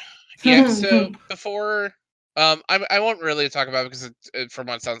 2002? Yeah, so before I won't really talk about it because from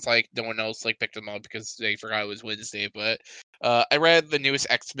what it sounds like no one else like picked them up because they forgot it was Wednesday, but I read the newest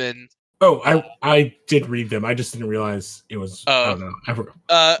X-Men. Oh, I did read them. I just didn't realize it was I don't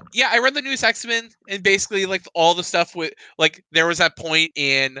know. Yeah, I read the newest X-Men, and basically like all the stuff with like there was that point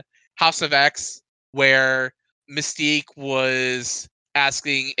in House of X where Mystique was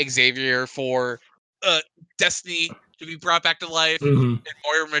asking Xavier for Destiny to be brought back to life, and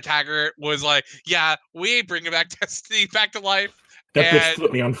Moira McTaggart was like, "Yeah, we ain't bringing back Destiny back to life." That bitch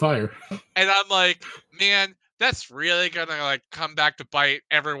lit me on fire. And I'm like, man, that's really gonna like come back to bite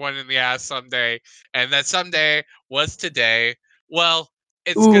everyone in the ass someday. And that someday was today. Well,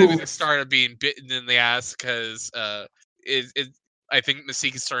 it's gonna be the start of being bitten in the ass because I think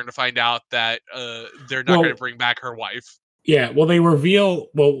Mystique is starting to find out that they're not gonna bring back her wife. Yeah, well, they reveal.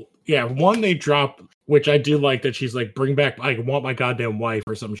 Well, one they drop, which I do like that she's like, bring back, I want my goddamn wife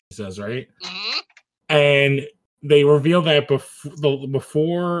or something she says, right? Mm-hmm. And they reveal that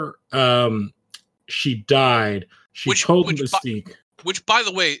before she died, she told Mystique. Which, by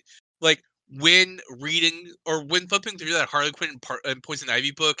the way, like when reading or when flipping through that Harley Quinn and Poison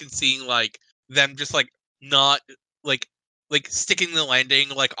Ivy book and seeing like them just like not like sticking the landing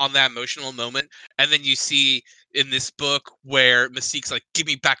like on that emotional moment, and then you see in this book where Mystique's like, "Give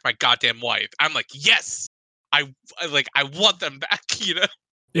me back my goddamn wife." I'm like, yes, I want them back, you know?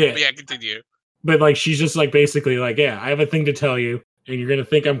 Yeah. But yeah, continue. But like she's just like basically like, yeah, I have a thing to tell you, and you're gonna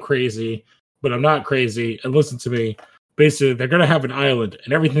think I'm crazy, but I'm not crazy. And listen to me. Basically, they're gonna have an island,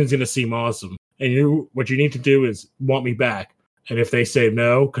 and everything's gonna seem awesome. And what you need to do is want me back. And if they say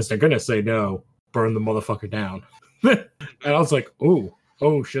no, because they're gonna say no, burn the motherfucker down. And I was like, oh,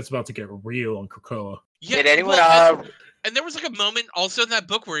 shit's about to get real on Krakoa. Yeah, did anyone? And there was like a moment also in that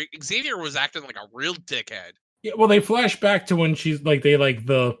book where Xavier was acting like a real dickhead. Yeah, well, they flash back to when she's like,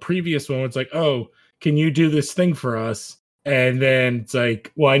 the previous one was like, oh, can you do this thing for us? And then it's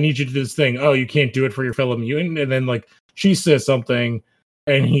like, well, I need you to do this thing. Oh, you can't do it for your fellow mutant. And then like she says something,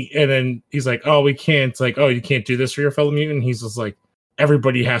 and then he's like, oh, we can't. It's like, oh, you can't do this for your fellow mutant. He's just like,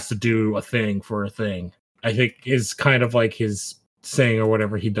 everybody has to do a thing for a thing. I think is kind of like his saying or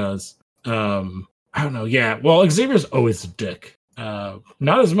whatever he does. I don't know. Yeah. Well, Xavier's always a dick.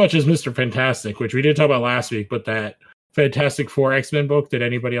 Not as much as Mr. Fantastic, which we did talk about last week, but that Fantastic Four X-Men book, did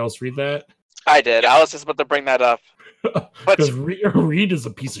anybody else read that? I did. I was just about to bring that up. Because Reed is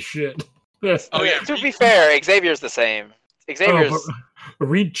a piece of shit. Oh yeah. To be fair, Xavier's the same. Xavier's.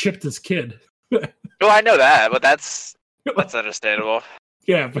 Reed chipped his kid. Well, I know that, but that's understandable.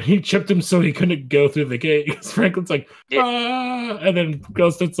 Yeah, but he chipped him so he couldn't go through the gate. Because Franklin's like, and then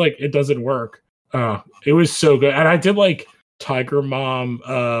Ghost, it's like, it doesn't work. It was so good. And I did like Tiger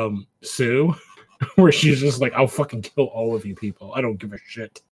Mom Sue, where she's just like, I'll fucking kill all of you people. I don't give a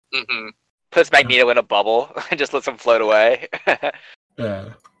shit. Mm-hmm. Puts Magneto in a bubble and just lets him float away. Yeah,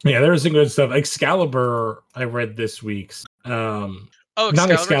 there was some good stuff. Excalibur, I read this week's. Not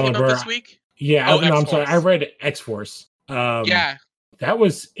Excalibur came out this week? Yeah, I'm sorry. I read X-Force. Yeah. That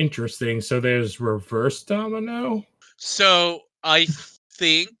was interesting. So there's Reverse Domino. So I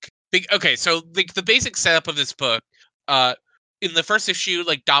think so the basic setup of this book, in the first issue,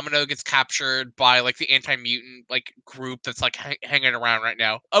 like Domino gets captured by like the anti-mutant like group that's like hanging around right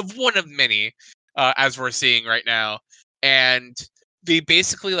now, of one of many, as we're seeing right now, and they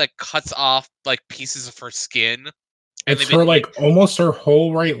basically like cuts off like pieces of her skin. And it's her like almost her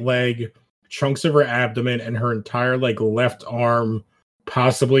whole right leg, chunks of her abdomen, and her entire like left arm,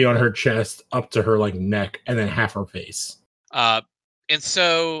 possibly on her chest, up to her like neck, and then half her face. And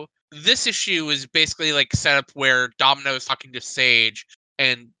so this issue is basically like set up where Domino is talking to Sage,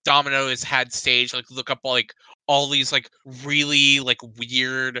 and Domino has had Sage like look up all these like really like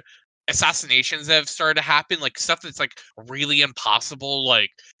weird assassinations that have started to happen, like stuff that's like really impossible,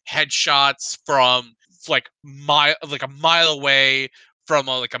 like headshots from like a mile away from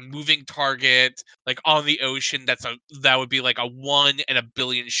a moving target, like on the ocean. That would be like a 1 in a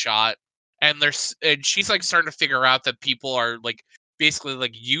billion shot. And she's like starting to figure out that people are like basically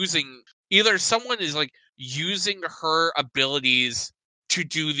like either someone is like using her abilities to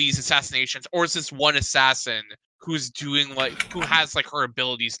do these assassinations, or it's this one assassin who has like her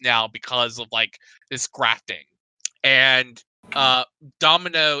abilities now because of like this grafting. And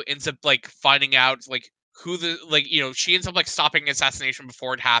Domino ends up like finding out like who she ends up like stopping assassination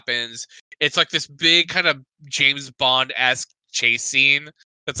before it happens. It's like this big kind of James Bond-esque chase scene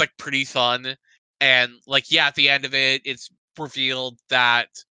that's like pretty fun. And like, yeah, at the end of it, it's revealed that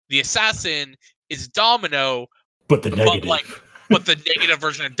the assassin is Domino, but the negative. But the negative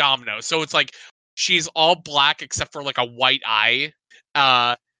version of Domino. So it's like she's all black except for like a white eye.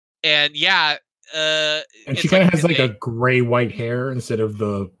 And yeah, and she kind of has like a gray white hair instead of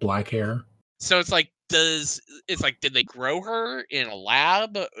the black hair. So it's like, did they grow her in a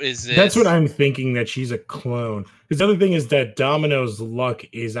lab? That's what I'm thinking, that she's a clone. Because the other thing is that Domino's luck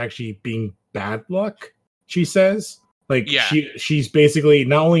is actually being bad luck, she says. Like, yeah. She's basically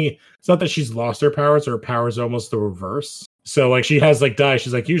it's not that she's lost her powers are almost the reverse. So like she has like die.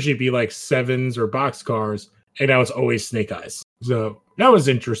 She's like usually be like sevens or boxcars, and now it's always Snake Eyes. So that was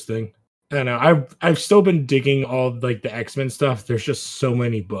interesting. I don't know. I've still been digging all like the X-Men stuff. There's just so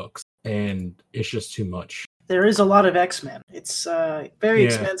many books, and it's just too much. There is a lot of X-Men. It's very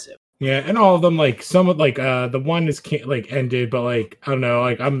expensive. Yeah, and all of them, like some of like the one is like ended, but like I don't know,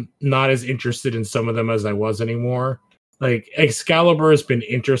 like I'm not as interested in some of them as I was anymore. Like Excalibur has been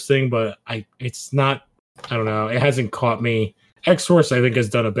interesting, but it's not. I don't know. It hasn't caught me. X-Force, I think, has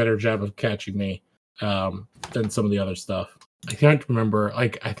done a better job of catching me than some of the other stuff. I can't remember.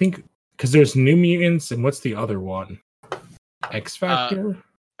 Like, I think because there's New Mutants, and what's the other one? X Factor?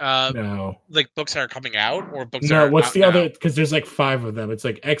 No. Like books that are coming out, or books that No, are what's out the now? other? Because there's like 5 of them. It's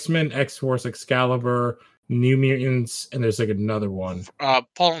like X-Men, X-Force, Excalibur, New Mutants, and there's like another one.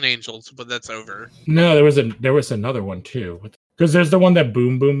 Fallen Angels, but that's over. No, there was another one too. Because there's the one that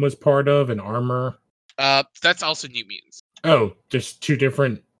Boom Boom was part of, and Armor. That's also New Mutants. Oh, there's 2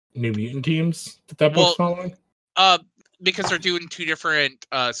 different New Mutant teams that book's following? Because they're doing 2 different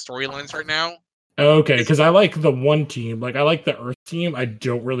storylines right now. Okay, because I like the one team. Like, I like the Earth team. I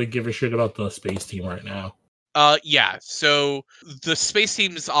don't really give a shit about the space team right now. Yeah. So the space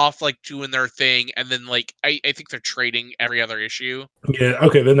team is off, like, doing their thing, and then, like, I think they're trading every other issue. Yeah,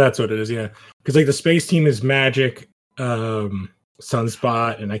 okay, then that's what it is, yeah. Because, like, the space team is Magic,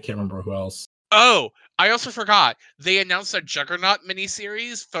 Sunspot, and I can't remember who else. Oh, I also forgot. They announced a Juggernaut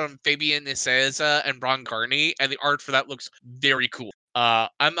miniseries from Fabian Nicieza and Ron Garney, and the art for that looks very cool.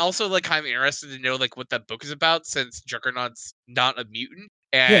 I'm also, like, kind of interested to know, like, what that book is about, since Juggernaut's not a mutant.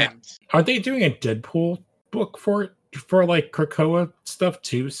 And are they doing a Deadpool book for like Krakoa stuff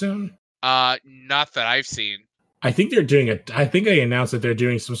too soon? Not that I've seen. I think they're doing it. I think they announced that they're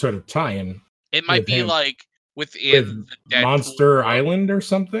doing some sort of tie-in. It might be like within the Deadpool Monster Island or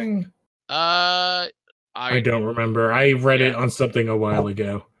something. I don't remember. I read it on something a while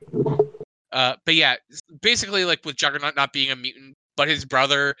ago. But yeah, basically, like, with Juggernaut not being a mutant, but his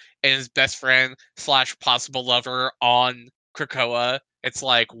brother and his best friend / possible lover on Krakoa, it's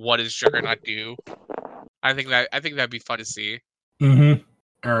like, what does Juggernaut do? I think that'd be fun to see. Mm-hmm.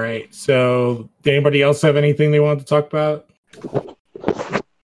 All right. So, did anybody else have anything they wanted to talk about?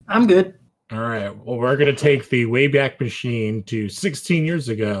 I'm good. All right. Well, we're gonna take the Wayback Machine to 16 years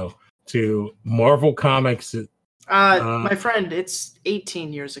ago to Marvel Comics. My friend, it's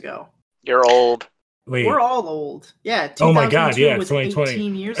 18 years ago. You're old. Wait. We're all old. Yeah. Oh my god, yeah, was 2020.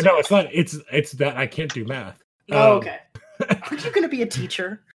 18 years No, ago. it's not. It's that I can't do math. Oh, okay. Aren't you going to be a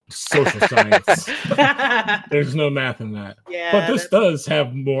teacher? Social science. There's no math in that. Yeah. But this does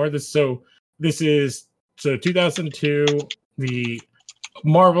have more. This is 2002. The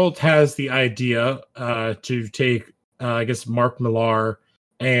Marvel has the idea to take I guess Mark Millar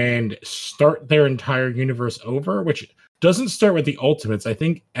and start their entire universe over, which doesn't start with the Ultimates. I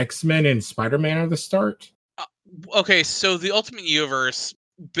think X-Men and Spider-Man are the start. Okay, so the Ultimate Universe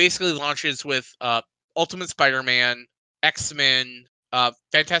basically launches with Ultimate Spider-Man, X-Men,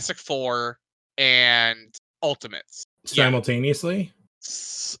 Fantastic Four, and Ultimates. Simultaneously?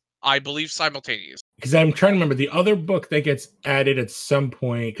 Yeah. I believe simultaneous. Because I'm trying to remember the other book that gets added at some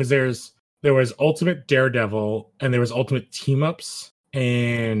point, because there was Ultimate Daredevil and there was Ultimate Team-Ups,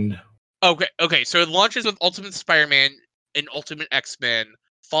 and... Okay, so it launches with Ultimate Spider-Man and Ultimate X-Men,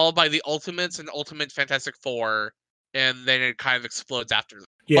 followed by the Ultimates and Ultimate Fantastic Four, and then it kind of explodes after them.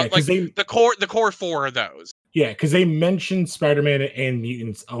 Yeah, because like, the core 4 of those. Yeah, because they mentioned Spider-Man and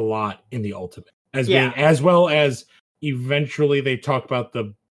mutants a lot in the Ultimate, being, as well as eventually they talk about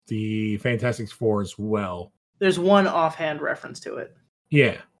the Fantastic Four as well. There's one offhand reference to it.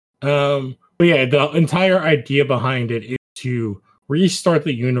 Yeah, but yeah, the entire idea behind it is to restart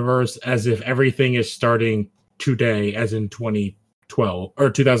the universe as if everything is starting today, as in 2012 or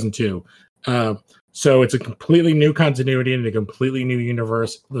 2002. So it's a completely new continuity and a completely new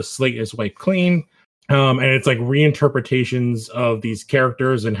universe. The slate is wiped clean. And it's like reinterpretations of these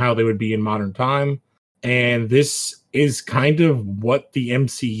characters and how they would be in modern time. And this is kind of what the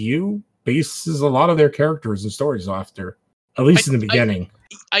MCU bases a lot of their characters and stories after, at least in the beginning.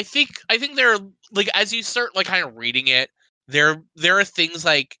 I think they're like, as you start like kind of reading it, there are things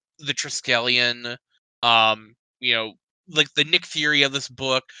like the Triskelion, like the Nick Fury of this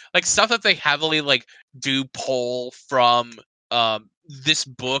book, like stuff that they heavily like do pull from this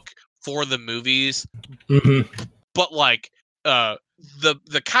book for the movies. Mm-hmm. But like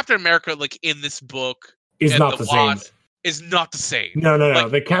the Captain America like in this book is not the same. Is not the same. No.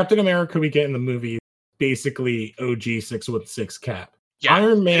 Like, the Captain America we get in the movie is basically OG 616 Cap. Yeah.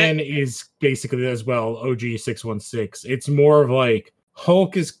 Iron Man is basically as well OG 616. It's more of like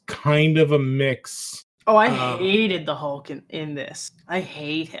Hulk is kind of a mix. Oh, I hated the Hulk in this. I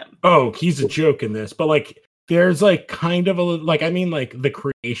hate him. Oh, he's a joke in this, but like there's like kind of like the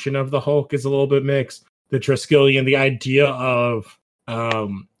creation of the Hulk is a little bit mixed. The Triskelion, the idea of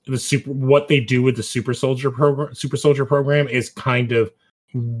what they do with the super soldier program is kind of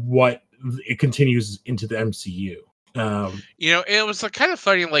what it continues into the MCU. It was like kind of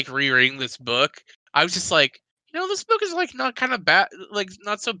funny, like rereading this book. I was just like, this book is like not kind of bad, like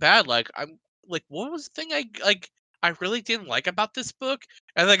not so bad. Like I'm like, what was the thing I like? I really didn't like about this book.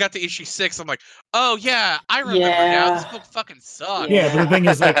 And then I got to issue 6. I'm like, oh yeah, I remember now. This book fucking sucks. Yeah, but the thing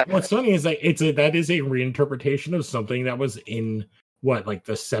is, like, what's funny is like that is a reinterpretation of something that was in what, like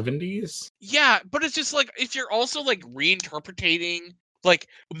the 70s. Yeah, but it's just like if you're also like reinterpreting like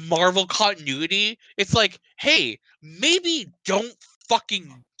Marvel continuity, it's like, hey, maybe don't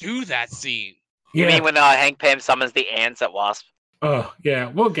fucking do that scene. You mean when Hank Pym summons the ants at Wasp? Oh, yeah,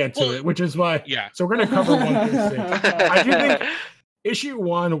 we'll get to it, which is why. Yeah. So we're going to cover 1 through 6. I do think issue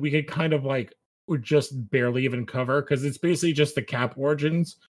 1 we could kind of like would just barely even cover because it's basically just the Cap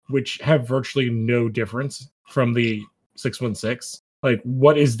origins, which have virtually no difference from the 616. Like,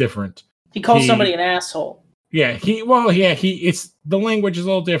 what is different? He calls somebody an asshole. Yeah, it's the language is a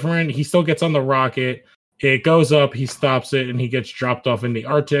little different. He still gets on the rocket. It goes up, he stops it, and he gets dropped off in the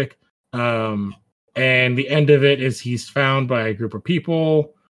Arctic. And the end of it is he's found by a group of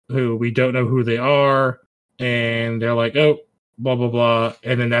people who we don't know who they are, and they're like, oh, blah, blah, blah.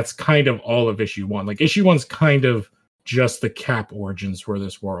 And then that's kind of all of issue 1. Like, issue 1's kind of just the Cap origins for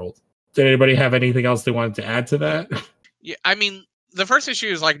this world. Did anybody have anything else they wanted to add to that? Yeah, I mean, the first issue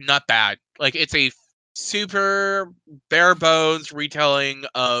is like not bad. Like, it's a super bare bones retelling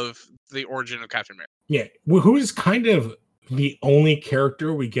of the origin of Captain America. Yeah, who's kind of the only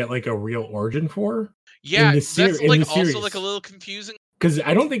character we get like a real origin for. Yeah, that's like also like a little confusing because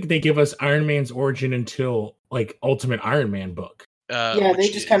I don't think they give us Iron Man's origin until like Ultimate Iron Man book. Yeah, they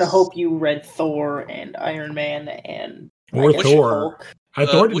just kind of hope you read Thor and Iron Man and Thor.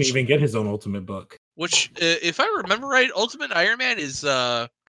 Thor didn't even get his own Ultimate book. Which, if I remember right, Ultimate Iron Man is oh,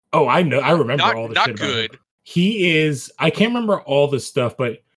 I know, I remember all the shit about good. Him. He is. I can't remember all the stuff,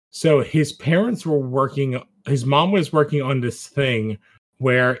 but so his parents were working. His mom was working on this thing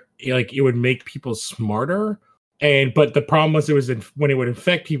where like it would make people smarter, but the problem was when it would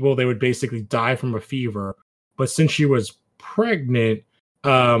infect people, they would basically die from a fever. But since she was pregnant,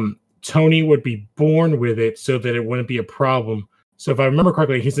 Tony would be born with it so that it wouldn't be a problem. So if I remember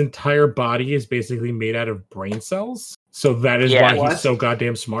correctly, his entire body is basically made out of brain cells. So that is why he's so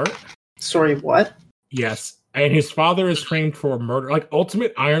goddamn smart. Sorry, what? Yes. And his father is framed for murder. Like,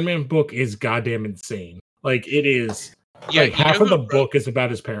 Ultimate Iron Man book is goddamn insane. Like, it is. Yeah, like, half of the book is about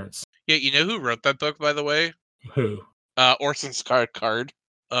his parents. Yeah, you know who wrote that book, by the way? Who? Orson Scott Card.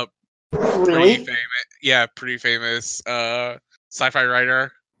 Really? Pretty famous sci-fi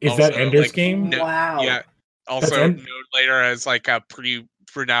writer. Is also, that Ender's Game? Wow. Yeah. Also known later as like a pretty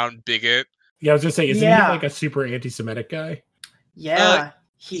renowned bigot. Yeah, I was gonna say, isn't he like a super anti-Semitic guy? Yeah,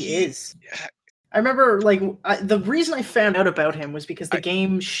 he is. I remember, like, the reason I found out about him was because the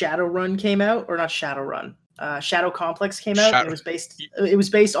game Shadowrun came out, or not Shadowrun, Shadow Complex came out. And it was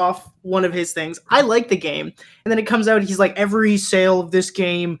based off one of his things. I like the game, and then it comes out. He's like, every sale of this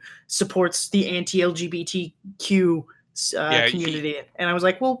game supports the anti-LGBTQ community, and I was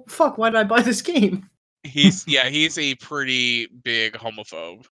like, well, fuck, why did I buy this game? He's a pretty big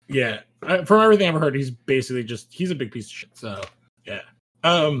homophobe. Yeah, from everything I've heard, he's basically he's a big piece of shit. So yeah.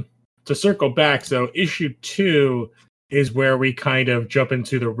 To circle back, so issue 2 is where we kind of jump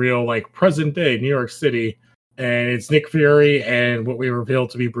into the real like present day New York City, and it's Nick Fury and what we revealed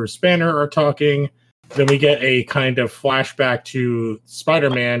to be Bruce Banner are talking. Then we get a kind of flashback to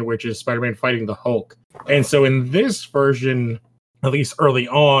Spider-Man, which is Spider-Man fighting the Hulk. And so in this version, at least early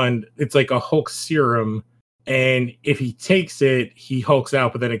on, it's like a Hulk serum, and if he takes it, he hulks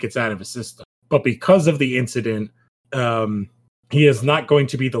out, but then it gets out of his system. But because of the incident, he is not going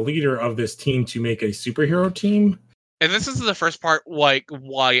to be the leader of this team to make a superhero team. And this is the first part, like,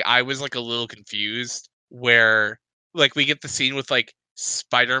 why I was like a little confused, where like we get the scene with like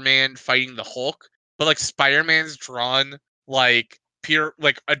Spider-Man fighting the Hulk, but like Spider-Man's drawn like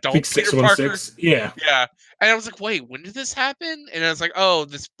adult like Peter Parker. Yeah. And I was like, wait, when did this happen? And I was like, oh,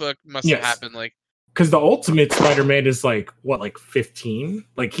 this book must have happened like because the Ultimate Spider-Man is like 15?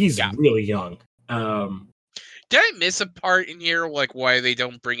 Like he's really young. Did I miss a part in here, like why they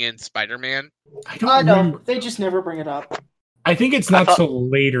don't bring in Spider-Man? I don't know. They just never bring it up. I think it's not till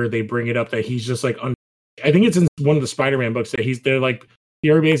later they bring it up that he's just like. I think it's in one of the Spider-Man books that they're like.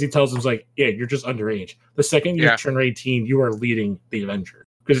 Fury basically tells him like, yeah, you're just underage. The second you turn 18, you are leading the Avengers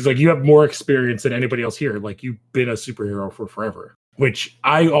because it's like you have more experience than anybody else here. Like you've been a superhero for forever. Which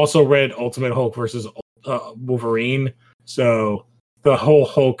I also read Ultimate Hulk versus Wolverine, so. The whole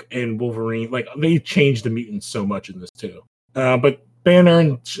Hulk and Wolverine, like they changed the mutants so much in this too. But Banner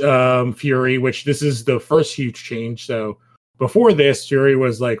and Fury, which this is the first huge change. So before this, Fury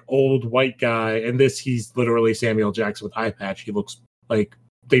was like old white guy, and he's literally Samuel Jackson with eye patch. He looks like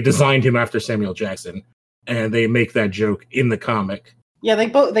they designed him after Samuel Jackson, and they make that joke in the comic. Yeah, they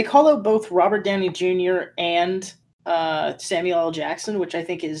call out both Robert Downey Jr. and Samuel L. Jackson, which I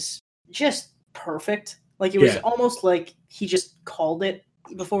think is just perfect. Like, it was almost like he just called it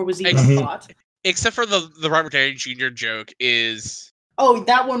before it was even thought. Except for the Robert Downey Jr. joke is... Oh,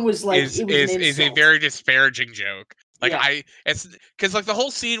 that one was like... Is a very disparaging joke. Like, it's... Because, like, the whole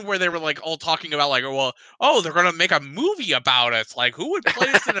scene where they were, like, all talking about, like, well, they're gonna make a movie about us. Like, who would play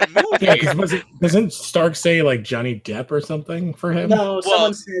us in a movie? Yeah, because doesn't Stark say, like, Johnny Depp or something for him? No,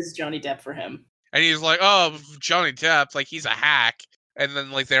 someone says Johnny Depp for him. And he's like, Johnny Depp, like, he's a hack. And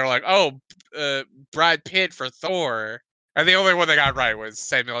then, like, they were like, Brad Pitt for Thor. And the only one they got right was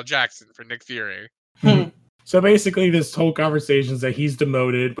Samuel L. Jackson for Nick Fury. So basically, this whole conversation is that he's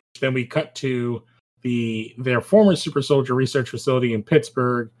demoted. But then we cut to their former super soldier research facility in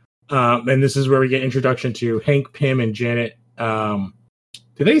Pittsburgh. And this is where we get introduction to Hank Pym and Janet. Do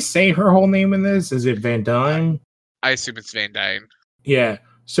they say her whole name in this? Is it Van Dyne? I assume it's Van Dyne. Yeah.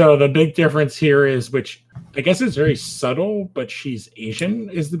 So the big difference here is, which I guess is very subtle, but she's Asian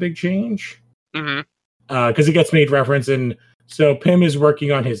is the big change. Because it gets made reference. And so Pym is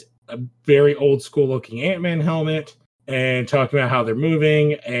working on his very old school looking Ant-Man helmet and talking about how they're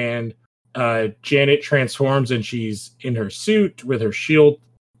moving. And Janet transforms and she's in her suit with her shield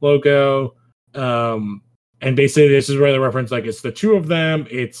logo. And basically this is where the reference, like, it's the two of them.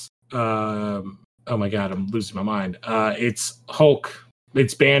 It's, oh my God, I'm losing my mind. It's Hulk,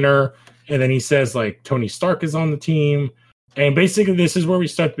 it's Banner. And then he says, like, Tony Stark is on the team. And basically this is where we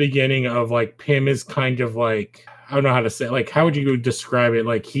start the beginning of, like, Pym is kind of like, I don't know how to say, like, how would you describe it?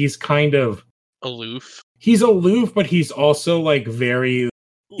 Like, he's kind of aloof. He's aloof, but he's also, like, very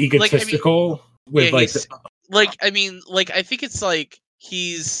egotistical. I think it's like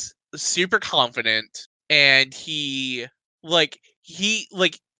he's super confident, and he's like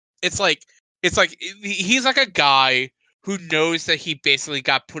a guy who knows that he basically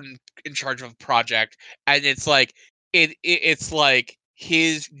got put in charge of a project, and it's like it's like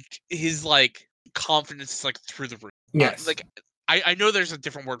his like confidence is like through the roof. Yes. I know there's a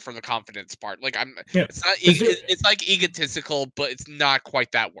different word for the confidence part. Like it's not it's like egotistical, but it's not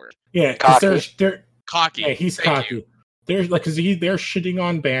quite that word. Yeah, they're cocky. Yeah, he's cocky. They're like, because they're shitting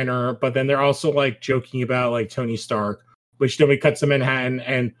on Banner, but then they're also like joking about like Tony Stark, which then we cut to Manhattan,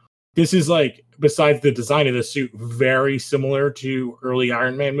 and this is like, besides the design of the suit, very similar to early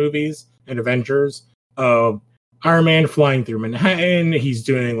Iron Man movies and Avengers. Iron Man flying through Manhattan, he's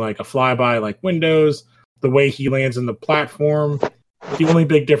doing like a flyby like windows. The way he lands on the platform. The only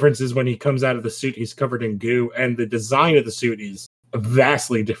big difference is when he comes out of the suit, he's covered in goo, and the design of the suit is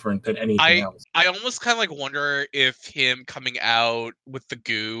vastly different than anything else. I almost kind of like wonder if him coming out with the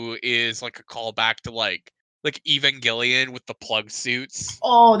goo is like a callback to like Evangelion with the plug suits.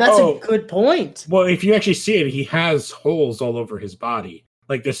 Oh, that's a good point. Well, if you actually see it, he has holes all over his body.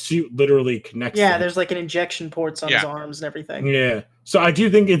 Like, the suit literally connects. Yeah, there's like an injection ports on his arms and everything. Yeah. So I do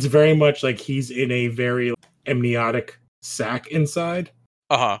think it's very much like he's in a very amniotic sac inside.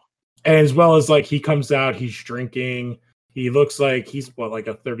 And as well as, like, he comes out, he's drinking. He looks like he's like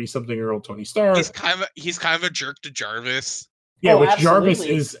a 30-something-year-old Tony Stark. He's kind of a jerk to Jarvis. Yeah, which absolutely. Jarvis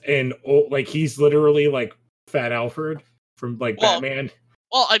is an old, like, he's literally like Fat Alfred from like Batman.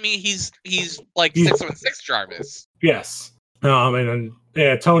 Well, I mean, he's like 616 Jarvis. Yes. And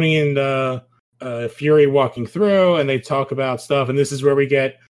then Tony and Fury walking through, and they talk about stuff, and this is where we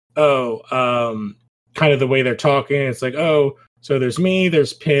get kind of the way they're talking. It's like, so there's me,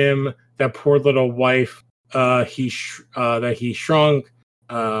 there's Pym, that poor little wife that he shrunk,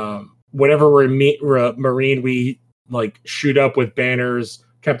 whatever Marine we like shoot up with Banner's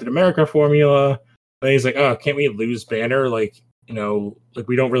Captain America formula. And he's like, can't we lose Banner? Like, you know, like,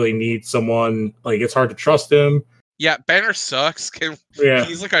 we don't really need someone, like, it's hard to trust him. Yeah, Banner sucks.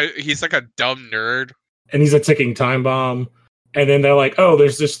 He's like a dumb nerd, and he's a ticking time bomb. And then they're like,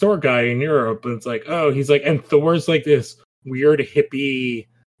 there's this Thor guy in Europe, and it's like, he's like, and Thor's like this weird hippie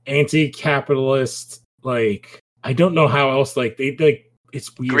anti-capitalist, like, I don't know how else, like, they like,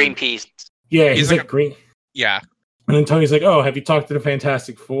 it's weird. Greenpeace. Yeah, he's like green. Yeah. And then Tony's like, have you talked to the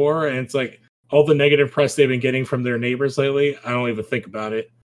Fantastic Four? And it's like, all the negative press they've been getting from their neighbors lately, I don't even think about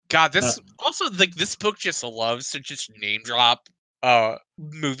it. God, this also, like, this book just loves to just name drop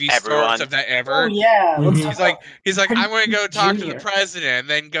movie stars of that ever. Oh yeah, he's like, I'm going to go talk to the president, and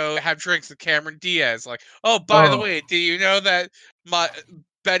then go have drinks with Cameron Diaz. Like, by the way, do you know that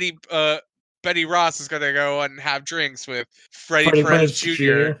Betty Ross is going to go and have drinks with Freddie Prinze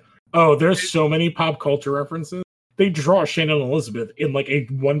Jr. There's so many pop culture references. They draw Shannon Elizabeth in like a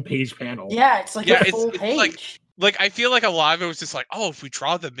 1-page panel. Yeah, it's like a full page. Like, I feel like a lot of it was just like, if we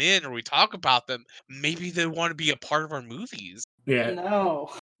draw them in or we talk about them, maybe they want to be a part of our movies. Yeah.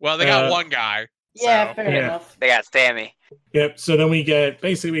 No. Well, they got one guy. Yeah, fair enough. They got Sammy. Yep. So then we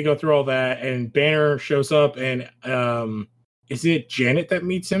go through all that, and Banner shows up, and is it Janet that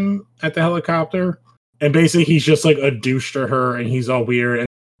meets him at the helicopter? And basically, he's just like a douche to her, and he's all weird. And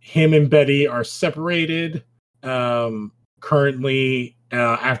him and Betty are separated currently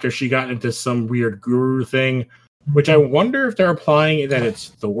after she got into some weird guru thing, which I wonder if they're implying that it's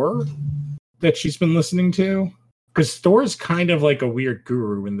Thor that she's been listening to, because Thor's kind of like a weird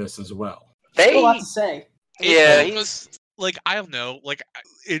guru in this as well. They a lot to say. Yeah, he's like, I don't know, like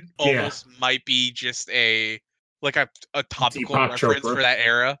it almost might be just a topical reference for that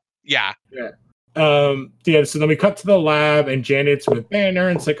era. Yeah. So then we cut to the lab, and Janet's with Banner,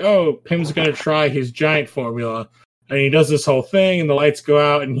 and it's like, oh, Pym's gonna try his giant formula, and he does this whole thing, and the lights go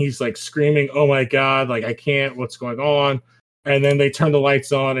out, and he's like screaming, oh my god, like I can't, what's going on? And then they turn the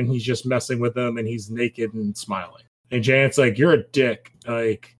lights on, and he's just messing with them, and he's naked and smiling, and Janet's like, you're a dick,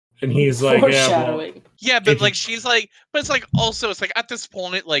 like, and he's like, yeah, but like she's like, but it's like also it's like at this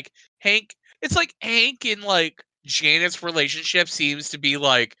point, like Hank and like Janet's relationship seems to be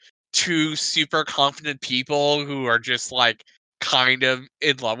like two super confident people who are just like kind of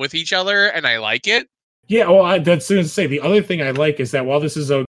in love with each other, and I like it. Yeah, well, that's to say the other thing I like is that while this is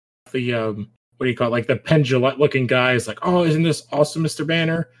the what do you call it, like the Penn Jillette looking guy is like, oh, isn't this awesome, Mr.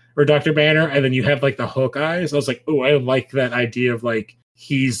 Banner or Dr. Banner? And then you have like the hook eyes. I was like, oh, I like that idea of like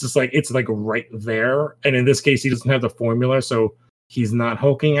he's just like it's like right there, and in this case he doesn't have the formula, so he's not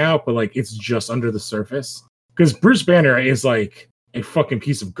hulking out, but like it's just under the surface. Because Bruce Banner is like a fucking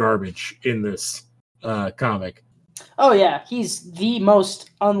piece of garbage in this comic. Oh yeah, he's the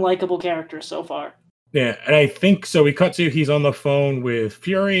most unlikable character so far. Yeah, and I think so. We cut to he's on the phone with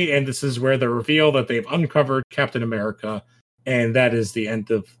Fury, and this is where they reveal that they've uncovered Captain America, and that is the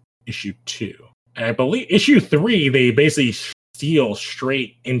end of issue 2. And I believe issue 3 they basically steal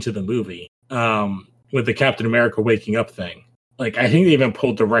straight into the movie with the Captain America waking up thing. Like I think they even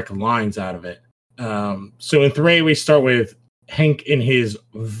pulled direct lines out of it. So in 3 we start with Hank in his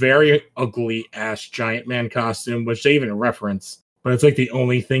very ugly ass giant man costume, which they even reference, but it's like the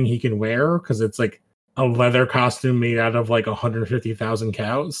only thing he can wear because it's like a leather costume made out of like 150,000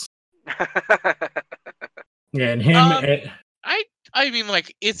 cows. Yeah, and him. I mean,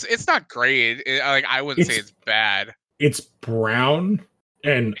 like it's not great. Like I wouldn't say it's bad. It's brown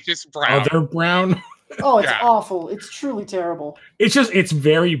and it's just brown. Other brown. Oh, it's awful. It's truly terrible. It's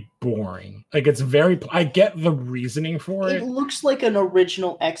very boring. Like it's very, I get the reasoning for it. It looks like an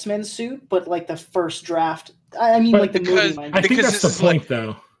original X-Men suit, but like the first draft. I mean, but like the movie. I think that's the point,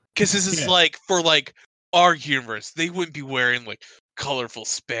 though. Because this is like for like our universe, they wouldn't be wearing like colorful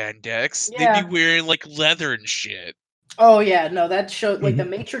spandex. Yeah. They'd be wearing like leather and shit. Oh yeah, no, that shows like the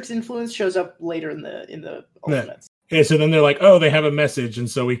Matrix influence shows up later in the Ultimates. Yeah, so then they're like, oh, they have a message. And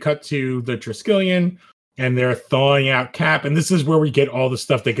so we cut to the Triskelion, and they're thawing out Cap. And this is where we get all the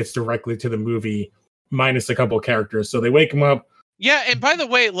stuff that gets directly to the movie, minus a couple of characters. So they wake him up. Yeah, and by the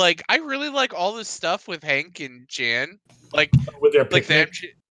way, like, I really like all this stuff with Hank and Jan. Like, with their picnic.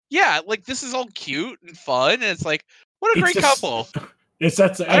 Like yeah, like, this is all cute and fun. And it's like, what a great couple.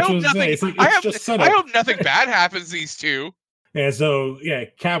 I hope nothing bad happens to these two. And so, yeah,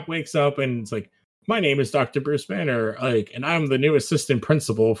 Cap wakes up and it's like, my name is Dr. Bruce Banner, like, and I'm the new assistant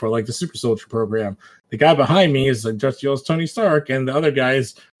principal for like the Super Soldier program. The guy behind me is just as Tony Stark, and the other guy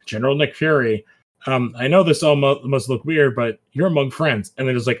is General Nick Fury. I know this all must look weird, but you're among friends. And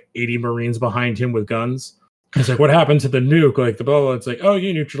then there's like 80 Marines behind him with guns. He's like, what happened to the nuke? Like the blah, blah. It's like, oh,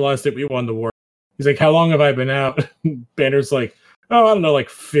 you neutralized it. We won the war. He's like, how long have I been out? Banner's like, oh, I don't know, like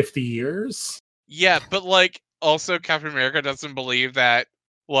 50 years. Yeah, but like also Captain America doesn't believe that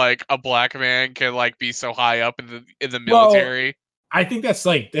like a black man can like be so high up in the military. Well, I think that's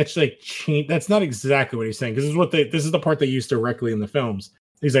not exactly what he's saying, because this is the part they use directly in the films.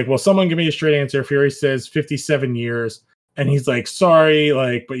 He's like, well, someone give me a straight answer. Fury says 57 years. And he's like, sorry,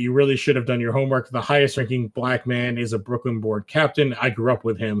 like, but you really should have done your homework. The highest ranking black man is a Brooklyn board captain. I grew up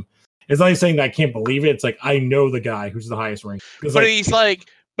with him. It's not saying that I can't believe it. It's like, I know the guy who's the highest ranking. But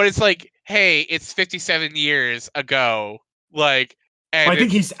it's like, hey, it's 57 years ago. Like, and I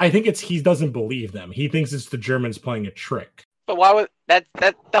think he doesn't believe them. He thinks it's the Germans playing a trick. But why would that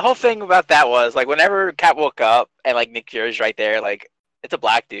the whole thing about that was like whenever Cap woke up and like Nick Fury's right there, like it's a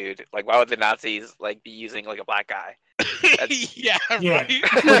black dude. Like why would the Nazis like be using like a black guy? Yeah, right.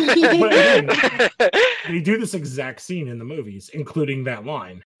 But again, they do this exact scene in the movies, including that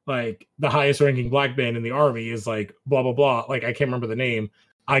line. Like the highest ranking black man in the army is like blah blah blah. Like I can't remember the name.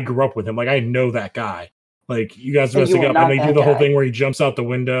 I grew up with him. Like I know that guy. Like you guys are messing up, and they do the whole thing where he jumps out the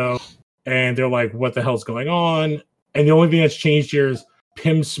window, and they're like, "What the hell's going on?" And the only thing that's changed here is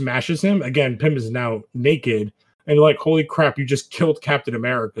Pym smashes him. Again, Pym is now naked, and like, holy crap, you just killed Captain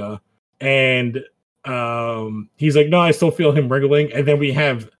America. And he's like, no, I still feel him wriggling. And then we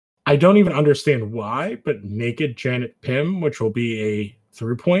have, I don't even understand why, but naked Janet Pym, which will be a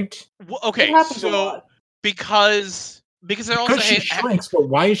through point. Well, okay, so because she shrinks, but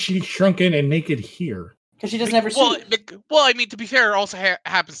why is she shrunken and naked here? Because she doesn't ever see it. Well, I mean, to be fair, it also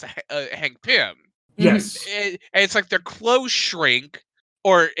happens to Hank Pym. Yes. And it's like their clothes shrink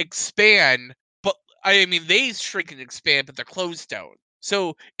or expand, but I mean, they shrink and expand, but their clothes don't.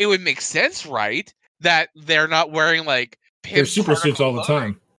 So it would make sense, right, that they're not wearing like their super suits all the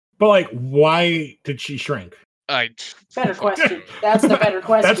time. But like, why did she shrink? Better question. That's the better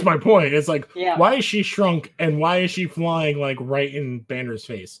question. That's my point. It's like, why is she shrunk and why is she flying like right in Banner's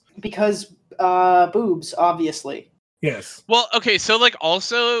face? Because boobs, obviously. Yes. Well, okay, so like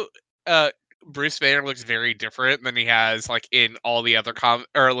also, Bruce Banner looks very different than he has like in all the other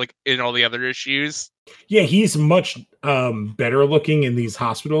in all the other issues. Yeah, he's much better looking in these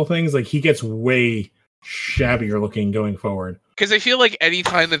hospital things. Like he gets way shabbier looking going forward. Because I feel like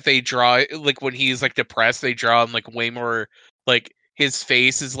anytime that they draw, like when he's like depressed, they draw him like way more, like his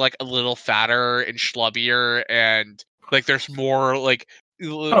face is like a little fatter and schlubbier, and like there's more like.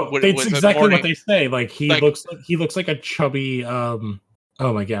 It's exactly what they say. Like he looks like a chubby. Oh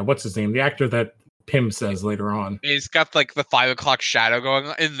my god, what's his name? The actor that Pym says later on. He's got like the 5 o'clock shadow going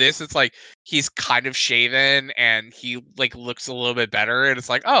on. In this, it's like he's kind of shaven and he like looks a little bit better. And it's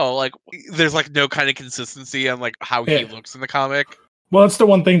like, oh, like there's like no kind of consistency on like how he looks in the comic. Well, it's the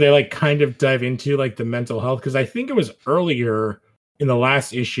one thing they like kind of dive into, like the mental health, because I think it was earlier in the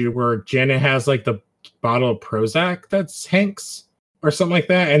last issue where Janet has like the bottle of Prozac that's Hank's or something like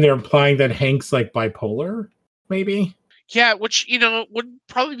that, and they're implying that Hank's like bipolar, maybe. Yeah, which, would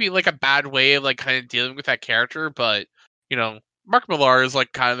probably be like a bad way of like kind of dealing with that character, but Mark Millar is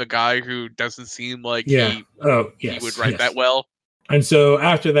like kind of a guy who doesn't seem like he would write that well. And so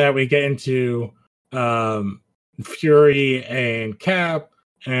after that, we get into Fury and Cap,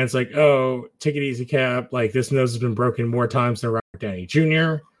 and it's like, oh, take it easy, Cap. Like this nose has been broken more times than Robert Downey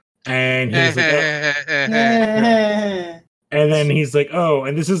Jr. And he's like, and then he's like, oh,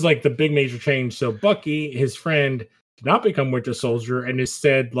 and this is like the big major change. So Bucky, his friend, not become Winter Soldier and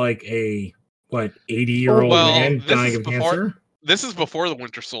instead like a 80-year-old man dying of cancer. This is before the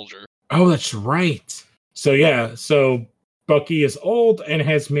Winter Soldier. Oh, that's right. So Bucky is old and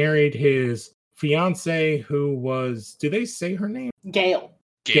has married his fiance, who was, do they say her name? Gail,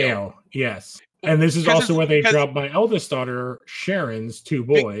 yes. And this is also where they dropped my eldest daughter Sharon's 2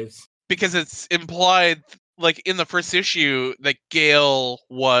 boys. Because it's implied like in the first issue that Gail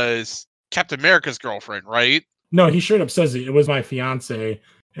was Captain America's girlfriend, right? No, he straight up says it was my fiance,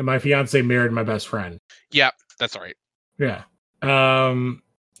 and my fiance married my best friend. Yeah, that's all right. Yeah.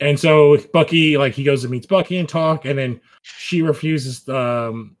 And so Bucky, like, he goes and meets Bucky and talk, and then she refuses.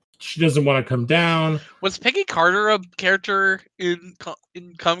 She doesn't want to come down. Was Peggy Carter a character in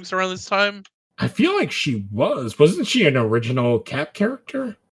comics around this time? I feel like she was. Wasn't she an original Cap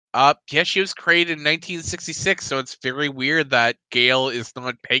character? Yeah, she was created in 1966, so it's very weird that Gail is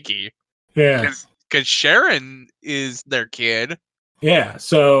not Peggy. Yeah. Because Sharon is their kid. Yeah,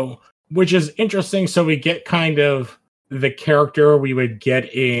 so, which is interesting. So we get kind of the character we would get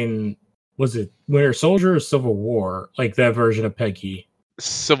in, was it Winter Soldier or Civil War? Like that version of Peggy.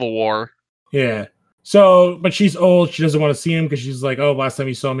 Civil War. Yeah. So, but she's old. She doesn't want to see him because she's like, oh, last time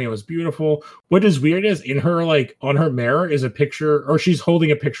you saw me, it was beautiful. What is weird is in her, like, on her mirror is a picture, or she's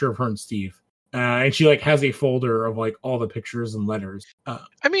holding a picture of her and Steve. And she like has a folder of like all the pictures and letters.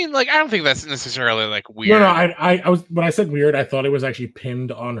 I mean, like, I don't think that's necessarily like weird. No, I was, when I said weird, I thought it was actually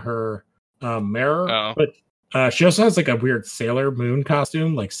pinned on her mirror. Oh. But she also has like a weird Sailor Moon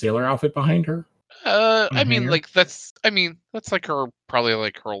costume, like sailor outfit behind her. I mean, like that's like her, probably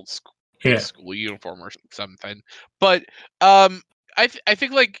like her old school uniform or something. But I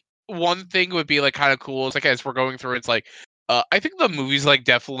think like one thing would be like kind of cool is like as we're going through, it's like I think the movies like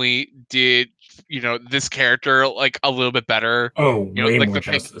definitely did this character like a little bit better. Oh, way like more the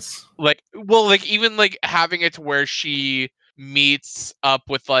justice. Like, well, like even like having it to where she meets up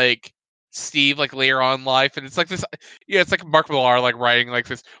with like Steve like later on in life, and it's like this, it's like Mark Millar like writing like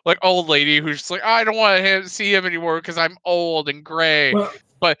this like old lady who's just like, I don't want to see him anymore because I'm old and gray. Well,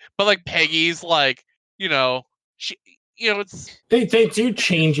 but like Peggy's like she it's they do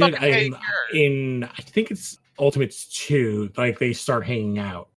change it in I think it's Ultimates 2, like they start hanging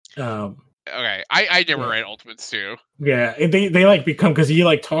out. Okay, I never read Ultimates 2. Yeah, and they like become, because he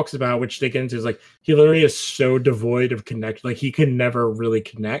like talks about, which they get into, is like he literally is so devoid of connect, like he can never really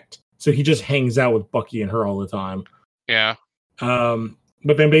connect, so he just hangs out with Bucky and her all the time. Yeah. And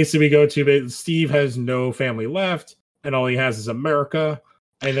But then basically we go to Steve has no family left, and all he has is America.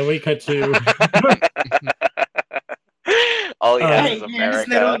 And then we cut to all he has is Hey, man, isn't America.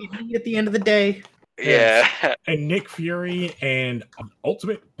 that all you need at the end of the day? Yeah. and Nick Fury and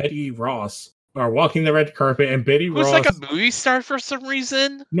Ultimate Betty Ross are walking the red carpet, and Betty Who's Ross, like a movie star for some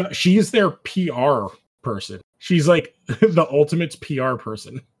reason. no, she's their PR person. She's like the ultimate PR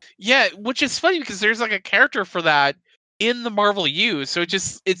person. Yeah, which is funny because there's like a character for that in the Marvel U. So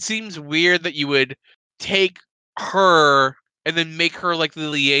it seems weird that you would take her and then make her like the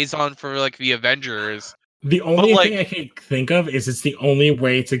liaison for like the Avengers. The only thing I can think of is it's the only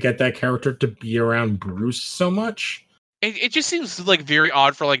way to get that character to be around Bruce so much. It just seems like very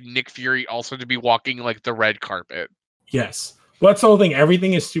odd for like Nick Fury also to be walking like the red carpet. Yes. Well, that's the whole thing.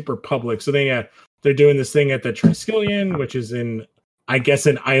 Everything is super public. So they're doing this thing at the Triskelion, which is in, I guess,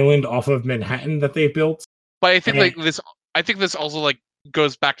 an island off of Manhattan that they built. But I think this also like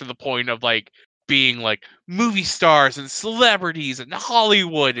goes back to the point of like being like movie stars and celebrities and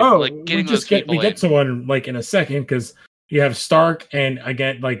Hollywood and like getting those people we get to one like in a second, because you have Stark and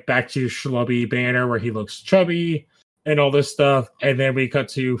again like back to Schlubby Banner where he looks chubby and all this stuff, and then we cut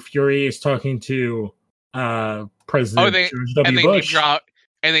to Fury is talking to President George W. Bush.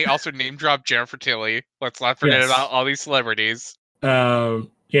 And they also name drop Jennifer Tilly. Let's not forget about all these celebrities.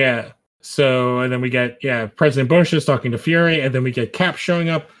 Yeah. So and then we get President Bush is talking to Fury, and then we get Cap showing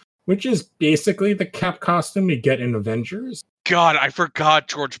up, which is basically the Cap costume you get in Avengers. God, I forgot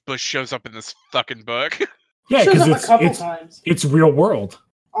George Bush shows up in this fucking book. Yeah, because it's it's real world.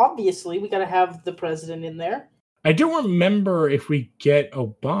 Obviously, we got to have the president in there. I don't remember if we get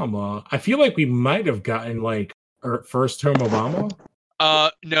Obama. I feel like we might have gotten like first term Obama.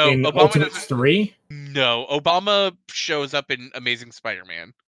 No, in Obama Ultimate 3. No, Obama shows up in Amazing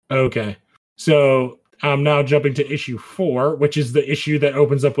Spider-Man. Okay, so I'm now jumping to issue 4, which is the issue that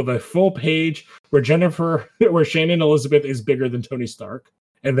opens up with a full page where Shannon Elizabeth is bigger than Tony Stark,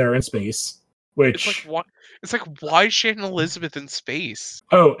 and they're in space. Which it's like why is Shannon Elizabeth in space?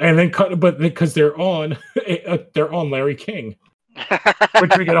 Oh, and then but because they're on Larry King,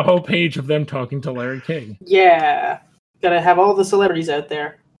 which we get a whole page of them talking to Larry King. Yeah, gotta have all the celebrities out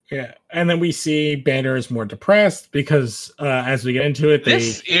there. Yeah, and then we see Banner is more depressed because as we get into it,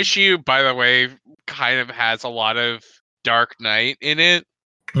 this issue, by the way, kind of has a lot of Dark Knight in it,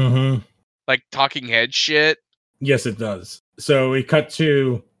 like talking head shit. Yes, it does. So we cut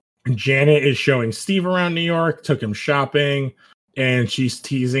to Janet is showing Steve around New York, took him shopping, and she's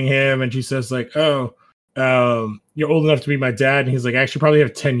teasing him, and she says like, "Oh, you're old enough to be my dad," and he's like, "I actually probably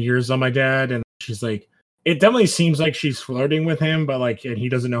have 10 years on my dad," and she's like, it definitely seems like she's flirting with him, but like, and he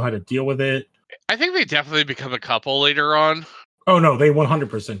doesn't know how to deal with it. I think they definitely become a couple later on. Oh no, they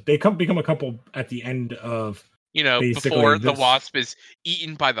 100%. They become a couple at the end of, before the Wasp is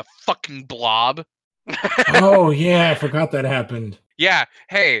eaten by the fucking Blob. Oh yeah, I forgot that happened. Yeah,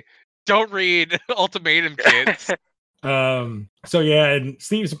 hey, don't read Ultimatum, kids. So yeah, and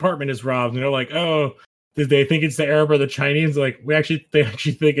Steve's apartment is robbed, and they're like, "Oh, did they think it's the Arab or the Chinese?" Like, they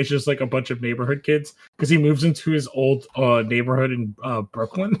actually think it's just like a bunch of neighborhood kids, because he moves into his old neighborhood in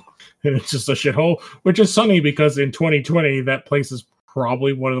Brooklyn, and it's just a shithole. Which is funny because in 2020, that place is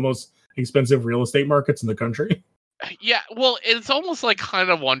probably one of the most expensive real estate markets in the country. Yeah, well, it's almost like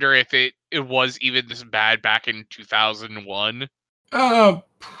kind of wonder if it was even this bad back in 2001.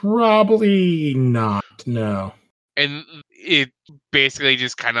 Probably not. No. And it basically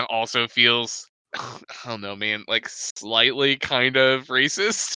just kind of also feels, I don't know, man, like slightly kind of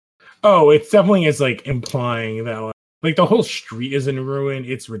racist. Oh, it definitely is like implying that like the whole street is in ruin.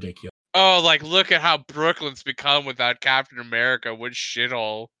 It's ridiculous. Oh, like look at how Brooklyn's become without Captain America. What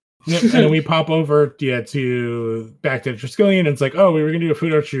shithole. And then we pop over to back to the Triskelion, and it's like, oh, we were gonna do a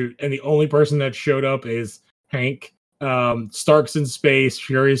photo shoot, and the only person that showed up is Hank. Stark's in space.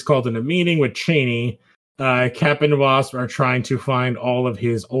 Fury's called in a meeting with Cheney. Cap and Wasp are trying to find all of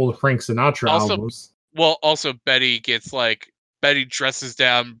his old Frank Sinatra albums. Well, also Betty dresses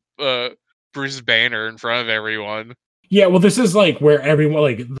down Bruce Banner in front of everyone. Yeah, well, this is like where everyone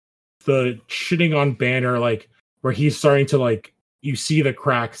like the shitting on Banner, like where he's starting to like, you see the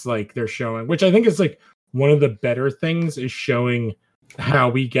cracks like they're showing, which I think is like one of the better things, is showing how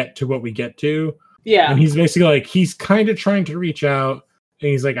we get to what we get to. Yeah, and he's basically like, he's kind of trying to reach out. And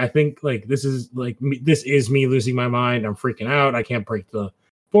he's like, I think like this is me losing my mind. I'm freaking out. I can't break the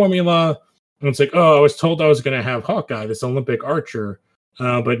formula. And it's like, oh, I was told I was going to have Hawkeye, this Olympic archer.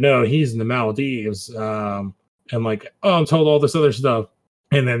 But no, he's in the Maldives. And like, oh, I'm told all this other stuff.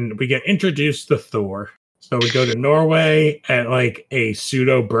 And then we get introduced to Thor. So we go to Norway at like a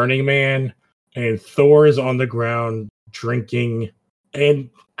pseudo Burning Man. And Thor is on the ground drinking And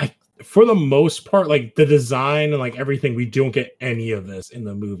for the most part, like the design and like everything, we don't get any of this in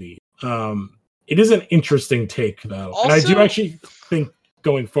the movie. It is an interesting take, though. Also, and I do actually think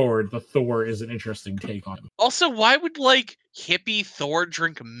going forward, the Thor is an interesting take on him. Also, why would like hippie Thor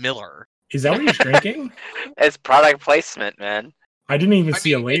drink Miller? Is that what he's drinking? It's product placement, man. I didn't even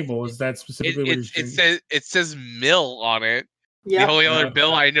see a label. Is that specifically what he's drinking? It says Mill on it. Yeah. The only other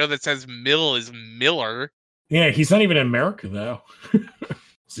bill I know that says Mill is Miller. Yeah, he's not even in America, though.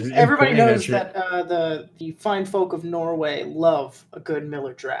 Everybody knows that the fine folk of Norway love a good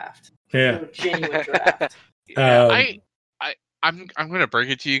Miller draft. Yeah, a genuine draft. I'm gonna break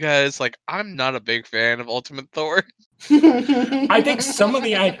it to you guys. Like, I'm not a big fan of Ultimate Thor. I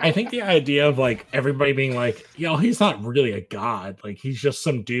think the idea of like everybody being like, yo, he's not really a god. Like, he's just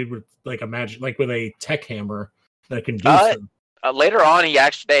some dude with like a magic, like with a tech hammer that can do something. Later on,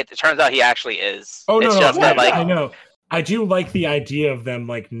 it turns out he actually is. Oh, it's no, just that, like, I know. I do like the idea of them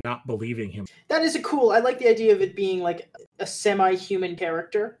like not believing him. That is cool. I like the idea of it being like a semi-human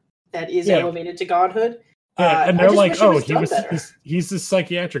character that is elevated to godhood. Yeah, and they're like, oh, he's this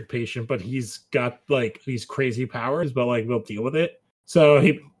psychiatric patient, but he's got like these crazy powers, but like we'll deal with it. So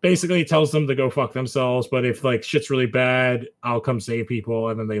he basically tells them to go fuck themselves, but if like shit's really bad, I'll come save people,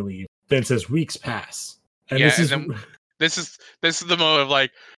 and then they leave. Then it says weeks pass, and this is the moment of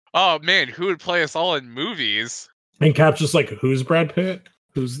like, oh man, who would play us all in movies? And Cap's just like, who's Brad Pitt?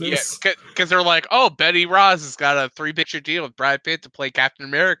 Who's this? Yeah, because they're like, oh, Betty Ross has got a 3-picture deal with Brad Pitt to play Captain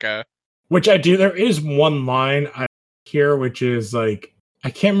America. Which I do. There is one line I hear, which is like,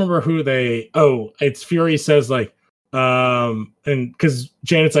 I can't remember who it's Fury says like, and because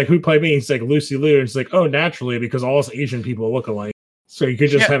Janet's like, who played me? He's like, Lucy Liu. And it's like, oh, naturally, because all us Asian people look alike. So you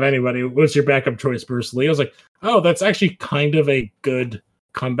could just have anybody. What's your backup choice, Bruce Lee? I was like, oh, that's actually kind of a good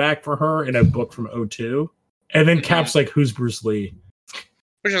comeback for her in a book from 2002. And then Cap's like, who's Bruce Lee?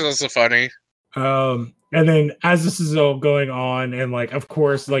 Which is also funny. And then as this is all going on, and like, of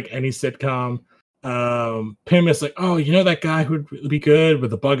course, like any sitcom, Pym is like, oh, you know that guy who would be good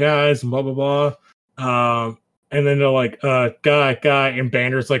with the bug eyes and blah, blah, blah. And then they're like, guy, and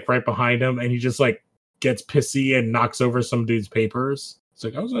Banner's like right behind him, and he just like gets pissy and knocks over some dude's papers. It's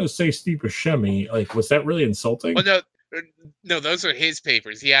like, I was going to say Steve Buscemi. Like, was that really insulting? Well, no, those are his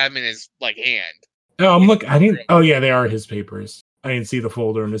papers. He had them in his like hand. Oh, I didn't. Oh, yeah, they are his papers. I didn't see the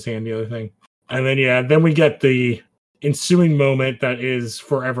folder in his hand, the other thing. And then, then we get the ensuing moment that is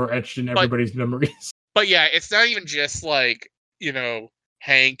forever etched in everybody's memories. But yeah, it's not even just like,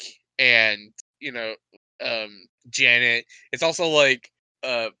 Hank and, Janet. It's also like,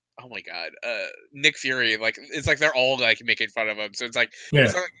 oh my God, Nick Fury. Like, it's like they're all like making fun of him. So it's like,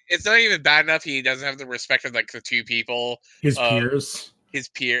 it's not even bad enough he doesn't have the respect of like the two people. His peers. His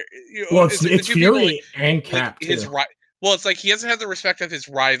peer. Well, it's Fury and Cap. Well, it's like he doesn't have the respect of his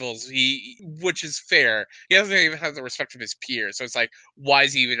rivals, which is fair. He doesn't even have the respect of his peers. So it's like, why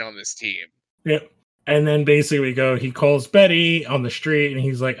is he even on this team? Yep. And then basically he calls Betty on the street, and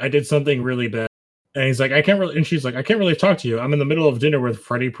he's like, I did something really bad. And he's like, and she's like, I can't really talk to you. I'm in the middle of dinner with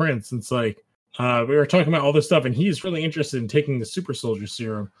Freddie Prinze. It's like, we were talking about all this stuff, and he's really interested in taking the super soldier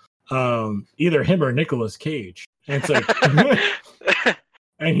serum. Either him or Nicolas Cage. And it's like,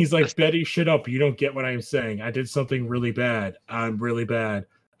 and he's like, Betty, shut up. You don't get what I'm saying. I did something really bad. I'm really bad.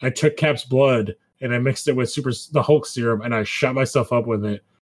 I took Cap's blood and I mixed it with the Hulk serum, and I shot myself up with it.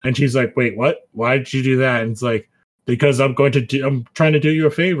 And she's like, wait, what? Why did you do that? And it's like, because I'm trying to do you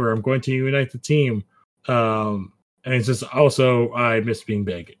a favor. I'm going to unite the team. And it's just also, I miss being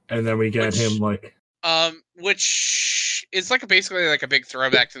big. And then we get him like, which is like basically like a big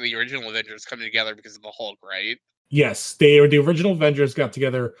throwback to the original Avengers coming together because of the Hulk, right? Yes, the original Avengers got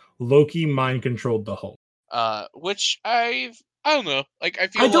together. Loki mind controlled the Hulk. Which I don't know. Like I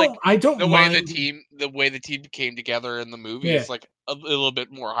feel the way the team came together in the movie is like a little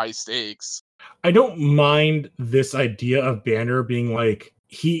bit more high stakes. I don't mind this idea of Banner being like,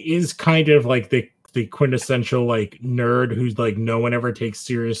 he is kind of like the quintessential like nerd who's like no one ever takes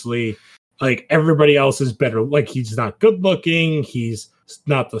seriously. Like everybody else is better. Like he's not good looking. He's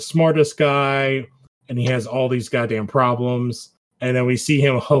not the smartest guy. And he has all these goddamn problems. And then we see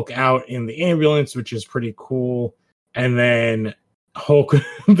him Hulk out in the ambulance, which is pretty cool. And then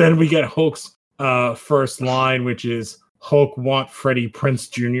then we get Hulk's first line, which is Hulk want Freddie Prinze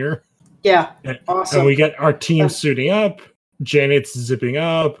Jr. Yeah, awesome. And we get our team suiting up. Janet's zipping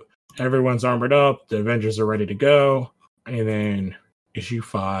up. Everyone's armored up. The Avengers are ready to go. And then issue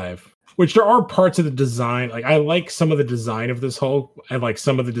 5, which there are parts of the design. Like I like some of the design of this Hulk. I like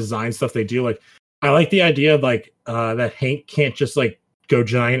some of the design stuff they do. Like I like the idea of like that Hank can't just like go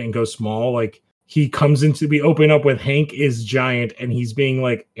giant and go small. Like we open up with Hank is giant and he's being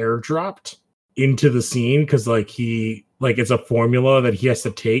like airdropped into the scene because like it's a formula that he has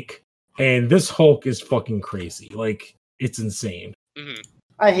to take. And this Hulk is fucking crazy. Like, it's insane. Mm-hmm.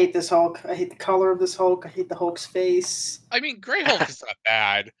 I hate this Hulk. I hate the color of this Hulk. I hate the Hulk's face. I mean, Grey Hulk is not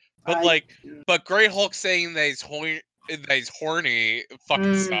bad, but Grey Hulk saying that he's horny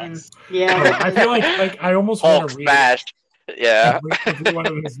fucking sucks. Yeah, I feel like I almost want to read smashed. Yeah, every one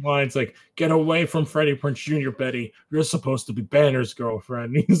of his lines, like, "Get away from Freddie Prinze Jr., Betty. You're supposed to be Banner's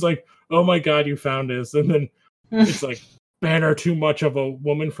girlfriend." And he's like, "Oh my god, you found this." And then it's like, "Banner, too much of a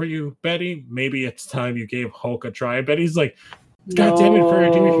woman for you, Betty. Maybe it's time you gave Hulk a try." And Betty's like, "God damn it,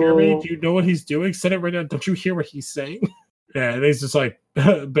 Freddie, do you hear me? Do you know what he's doing? Said it right now. Don't you hear what he's saying?" Yeah, and he's just like,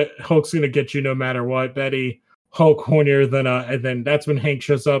 "Hulk's gonna get you no matter what, Betty." Hulk hornier than and then that's when Hank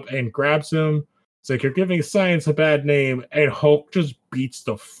shows up and grabs him. It's like, "You're giving science a bad name," and Hulk just beats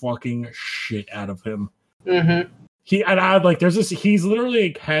the fucking shit out of him. Mm-hmm. He's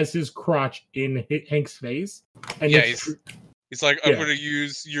literally has his crotch in Hank's face, and he's like, I'm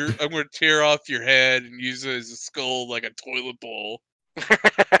gonna tear off your head and use it as a skull like a toilet bowl.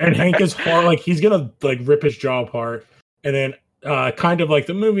 And Hank is hard, like he's gonna like rip his jaw apart, and then kind of like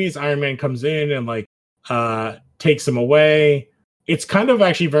the movies, Iron Man comes in and like takes him away. It's kind of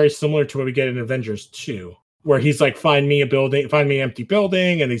actually very similar to what we get in Avengers 2, where he's like, find me an empty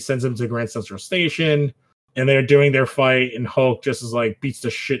building, and he sends him to Grand Central Station, and they're doing their fight, and Hulk just is like beats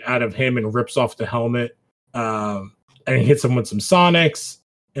the shit out of him and rips off the helmet, and he hits him with some sonics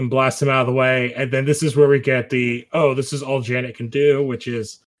and blasts him out of the way. And then this is where we get this is all Janet can do, which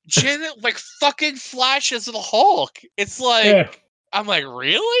is Janet like fucking flashes the Hulk. It's like, yeah. I'm like,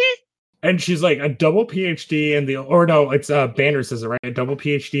 really? And she's like, a double PhD it's Banner says it, right? A double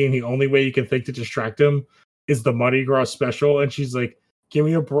PhD, and the only way you can think to distract him is the Mardi Gras special. And she's like, give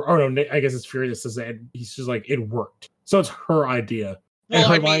me I guess it's Fury that says that. And he's just like, it worked. So it's her idea.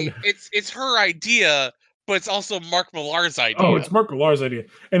 Well, it's her idea, but it's also Mark Millar's idea. Oh, it's Mark Millar's idea.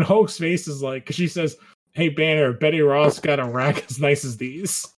 And Hulk's face is like, because she says, "Hey, Banner, Betty Ross got a rack as nice as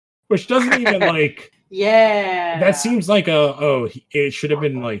these," which doesn't even like. Yeah, that seems like it should have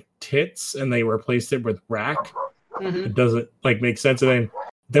been like tits, and they replaced it with rack. Mm-hmm. It doesn't like make sense. And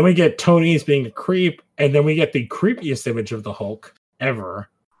then we get Tony's being a creep, and then we get the creepiest image of the Hulk ever,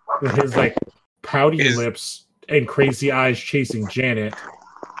 with his like pouty lips and crazy eyes chasing Janet.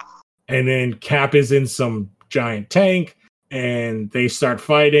 And then Cap is in some giant tank, and they start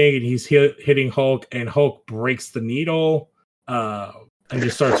fighting, and he's hitting Hulk, and Hulk breaks the needle, and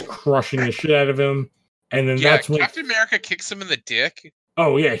just starts crushing the shit out of him. And then that's when Captain America kicks him in the dick.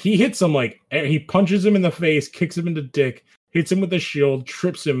 Oh yeah, he hits him he punches him in the face, kicks him in the dick, hits him with the shield,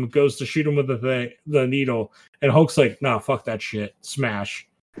 trips him, goes to shoot him with the needle, and Hulk's like, "Nah, fuck that shit, smash."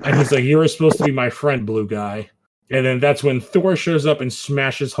 And he's like, "You were supposed to be my friend, blue guy." And then that's when Thor shows up and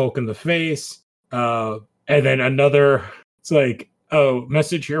smashes Hulk in the face. And then it's like, "Oh,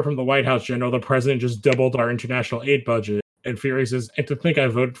 message here from the White House, General. The president just doubled our international aid budget." And Fury says, "And to think I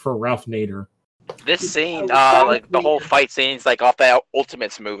voted for Ralph Nader." This scene, like the whole fight scene's like off that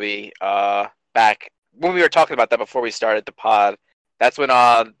Ultimates movie, back when we were talking about that before we started the pod. That's when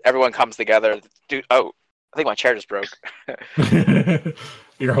everyone comes together. Dude, I think my chair just broke.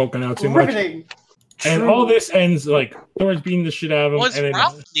 You're hulking out too much. And all this ends like Thor's beating the shit out of him. Was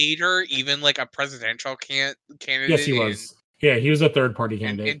Ralph Nader even like a presidential candidate? Yes, he was. Yeah, he was a third party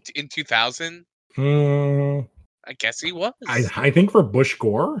candidate in 2000. I guess he was. I think for Bush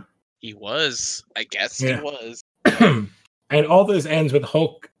Gore. He was. I guess he was. And all this ends with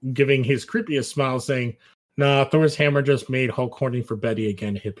Hulk giving his creepiest smile, saying, "Nah, Thor's hammer just made Hulk horny for Betty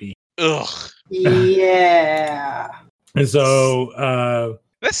again, hippie." Ugh. Yeah. And so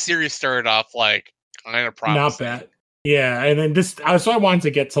this series started off like kind of promising. Not bad. Yeah, and then so I wanted to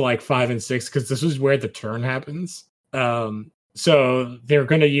get to like 5 and 6 because this is where the turn happens. So they're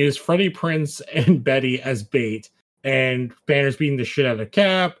going to use Freddie Prinze and Betty as bait, and Banner's beating the shit out of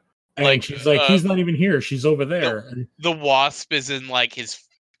Cap. And like, she's like, he's not even here. She's over there. The Wasp is in like his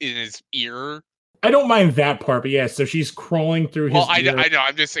ear. I don't mind that part, but yeah. So she's crawling through his. I know.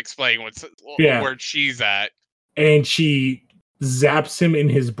 I'm just explaining where she's at. And she zaps him in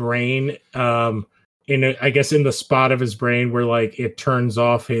his brain. I guess in the spot of his brain where like it turns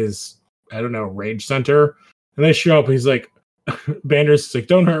off his, I don't know, rage center. And they show up. He's like, Banner's like,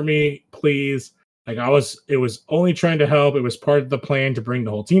 "Don't hurt me, please." Like it was only trying to help. It was part of the plan to bring the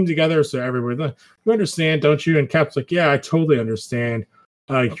whole team together. So everybody, "You understand, don't you?" And Cap's like, "Yeah, I totally understand.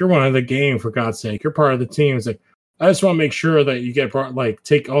 You're one of the game, for God's sake. You're part of the team." It's like, I just want to make sure that you get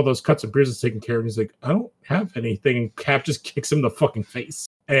take all those cuts and bruises taken care of. And he's like, I don't have anything. And Cap just kicks him in the fucking face.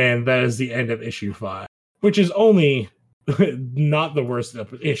 And that is the end of issue 5, which is only not the worst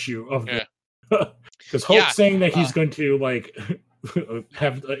issue of the. Because Hulk saying that he's going to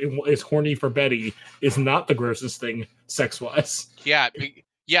is horny for Betty is not the grossest thing sex-wise. Yeah,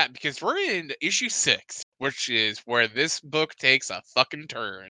 because we're in issue 6, which is where this book takes a fucking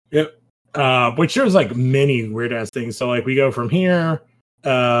turn. Yep. Which there's many weird ass things. So we go from here.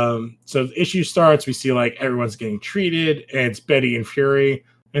 So the issue starts. We see everyone's getting treated, and it's Betty and Fury,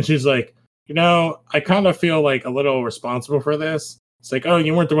 and she's like, I kind of feel a little responsible for this. It's oh,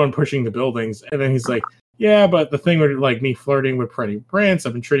 you weren't the one pushing the buildings. And then he's like, yeah, but the thing with me flirting with Freddie Prinze,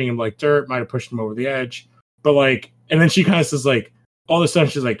 I've been treating him like dirt, might have pushed him over the edge. But and then she kind of says all of a sudden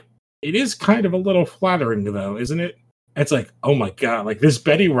she's like, it is kind of a little flattering though, isn't it? And it's oh my god, this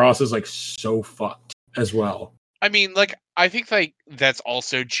Betty Ross is so fucked as well. I mean, I think that's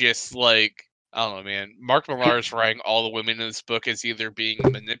also just I don't know, man. Mark Millar is writing all the women in this book as either being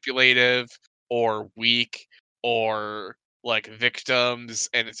manipulative or weak or victims,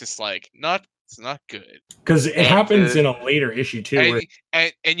 and it's just it's not good. Because it happens in a later issue too.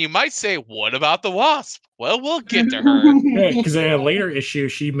 And you might say, what about the Wasp? Well, we'll get to her. Because in a later issue,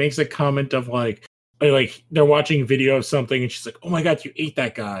 she makes a comment of they're watching video of something, and she's like, "Oh my god, you ate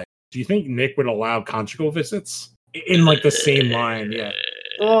that guy." Do you think Nick would allow conjugal visits? In the same line, yeah.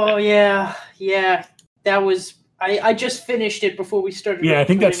 Oh yeah. That was I just finished it before we started. Yeah, I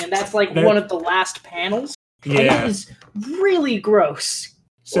think that's one of the last panels. Yeah, and that is really gross.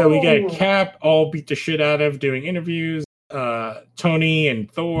 So we got Cap all beat the shit out of doing interviews. Tony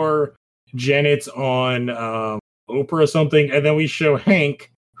and Thor, Janet's on Oprah or something, and then we show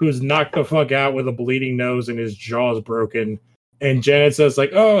Hank, who's knocked the fuck out with a bleeding nose and his jaw is broken. And Janet says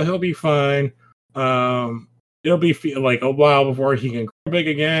 "Oh, he'll be fine. It'll be a while before he can grow big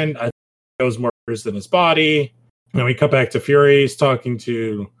again. I think he knows more than his body." And then we cut back to Fury. He's talking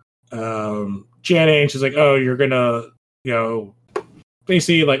to Janet, and she's like, "Oh, you're gonna,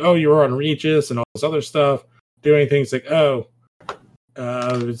 basically oh, you were on Regis and all this other stuff, doing things it's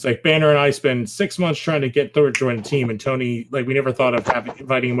Banner and I spend 6 months trying to get Thor to join the team, and Tony, we never thought of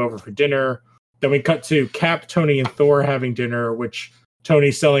inviting him over for dinner." Then we cut to Cap, Tony, and Thor having dinner, which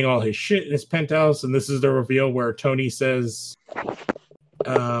Tony's selling all his shit in his penthouse, and this is the reveal where Tony says,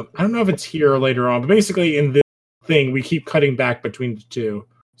 I don't know if it's here or later on, but basically in this thing, we keep cutting back between the two.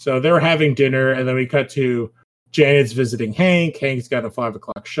 So they're having dinner, and then we cut to Janet's visiting Hank. Hank's got a 5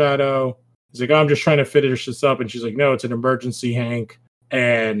 o'clock shadow. He's like, "Oh, I'm just trying to finish this up." And she's like, "No, it's an emergency, Hank.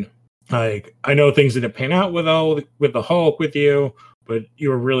 And I know things didn't pan out with the Hulk with you, but you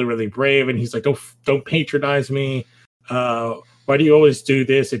were really, really brave." And he's like, don't patronize me. Why do you always do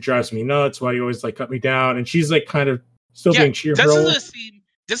this? It drives me nuts. Why do you always cut me down? And she's kind of still being cheerful.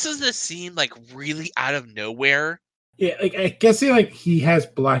 This is the scene really out of nowhere. Yeah, I guess he has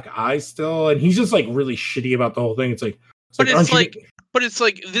black eyes still, and he's just really shitty about the whole thing. But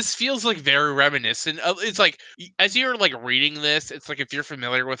this feels very reminiscent of, it's as you're reading this, it's if you're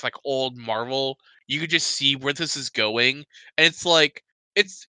familiar with old Marvel, you could just see where this is going, and it's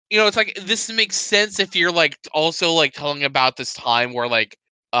this makes sense if you're also telling about this time where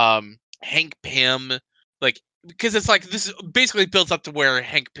Hank Pym because it's this basically builds up to where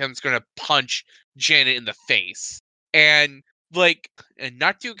Hank Pym's gonna punch Janet in the face, and and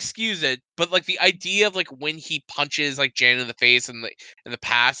not to excuse it, but the idea of when he punches Janet in the face in the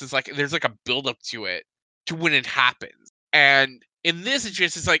past is there's a build up to it to when it happens, and in this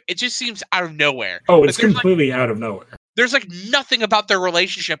it's it just seems out of nowhere. Oh, it's completely out of nowhere. There's nothing about their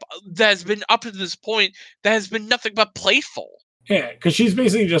relationship that has been up to this point that has been nothing but playful. Yeah, because she's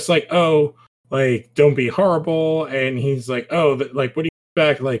basically just oh, don't be horrible, and he's oh, what do you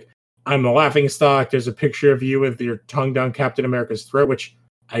expect? I'm a laughing stock. There's a picture of you with your tongue down Captain America's throat, which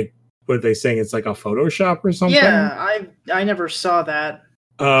what are they saying? It's a Photoshop or something? Yeah, I never saw that.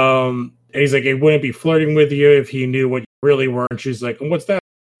 And he's he wouldn't be flirting with you if he knew what you really were. And she's like, "What's that?"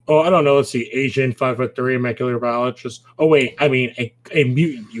 "Oh, I don't know. Let's see. Asian, 5'3", molecular biologist." "Oh, wait. I mean, a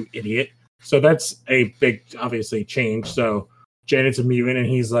mutant, you idiot." So that's a big, obviously, change. So Janet's a mutant, and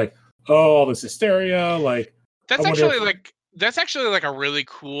he's like, "Oh, all this hysteria." That's actually a really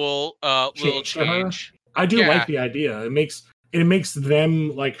cool little change. I do like the idea. It makes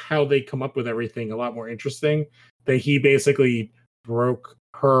them how they come up with everything a lot more interesting. That he basically broke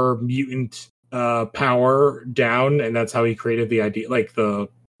her mutant power down, and that's how he created the idea, the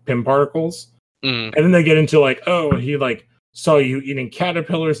Pym particles. And then they get into oh, he saw you eating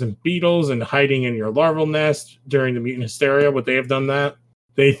caterpillars and beetles and hiding in your larval nest during the mutant hysteria. Would they have done that?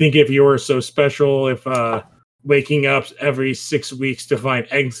 They think if you were so special, if waking up every 6 weeks to find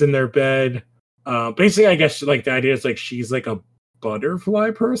eggs in their bed. Basically, I guess like the idea is like she's like a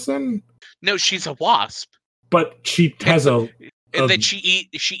butterfly person. No, she's a wasp. But she has and then she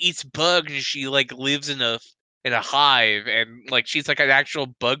eats bugs, and she like lives in a hive, and like she's like an actual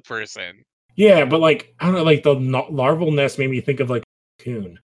bug person. Yeah, but like I don't know, like the larval nest made me think of like a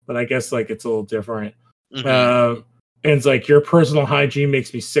cocoon, but I guess like it's a little different. And it's like your personal hygiene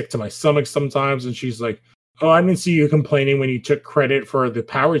makes me sick to my stomach sometimes, and she's like, "Oh, I didn't see you complaining when you took credit for the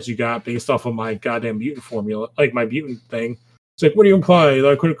powers you got based off of my goddamn mutant formula, like my mutant thing." It's like, "What do you imply?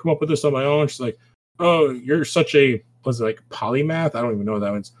 Like, I couldn't come up with this on my own." She's like, "Oh, you're such a like polymath? I don't even know what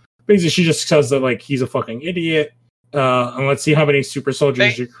that means." Basically, she just says that like he's a fucking idiot. And let's see how many super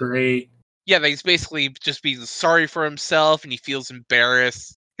soldiers you create. Yeah, he's basically just being sorry for himself, and he feels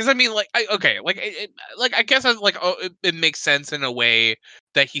embarrassed. Because I mean, like, I guess it makes sense in a way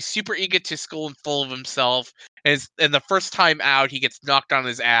that he's super egotistical and full of himself, and the first time out, he gets knocked on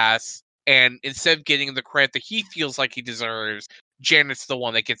his ass, and instead of getting the credit that he feels like he deserves, Janet's the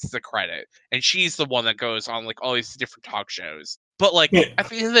one that gets the credit, and she's the one that goes on like all these different talk shows. But like at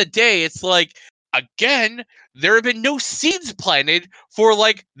the end of the day, it's like, again, there have been no seeds planted for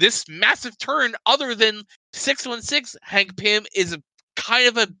like this massive turn other than 616. Hank Pym is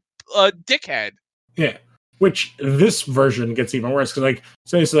kind of a dickhead. Yeah, which this version gets even worse because like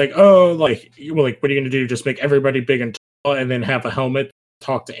so it's like, oh, like what are you gonna do? Just make everybody big and tall, and then have a helmet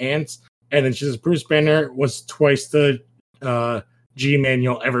talk to ants? And then she says, Bruce Banner was twice the G-man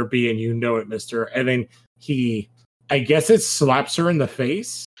you'll ever be, and you know it, mister. And then he, I guess it slaps her in the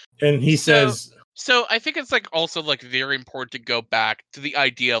face, and he says... So I think it's like also like very important to go back to the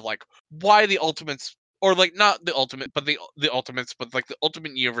idea of like why the Ultimates, or like not the Ultimate, but the Ultimates, but like the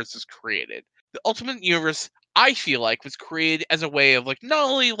Ultimate Universe is created. The Ultimate Universe, I feel like, was created as a way of like not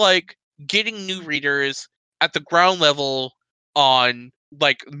only like getting new readers at the ground level on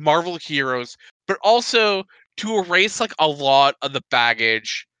like Marvel heroes, but also to erase like a lot of the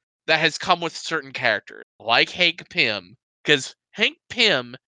baggage that has come with certain characters, like Hank Pym. Because Hank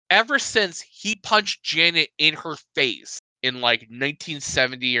Pym, ever since he punched Janet in her face in like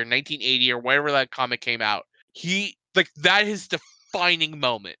 1970 or 1980 or whenever that comic came out, he like that is defining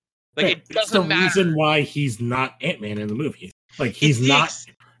moment. Like it doesn't matter. It's the reason why he's not Ant-Man in the movie. Like he's not.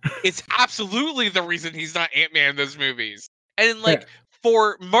 It's absolutely the reason he's not Ant-Man in those movies. And like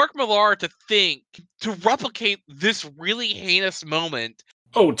for Mark Millar to replicate this really heinous moment.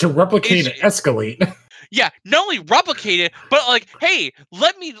 Oh, to replicate and escalate. Yeah, not only replicate it, but like, hey,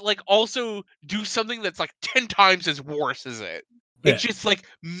 let me like also do something that's like 10 times as worse as it. It just like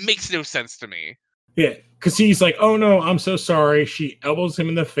makes no sense to me. Yeah, because he's like, oh no, I'm so sorry. She elbows him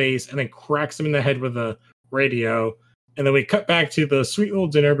in the face and then cracks him in the head with a radio. And then we cut back to the sweet little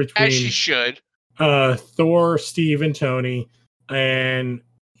dinner between as she should. Thor, Steve, and Tony. And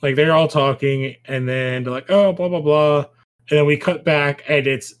like they're all talking, and then they're like, oh, blah, blah, blah. And then we cut back, and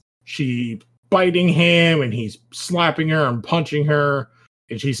it's she biting him, and he's slapping her and punching her.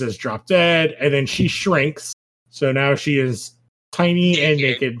 And she says, drop dead. And then she shrinks. So now she is tiny and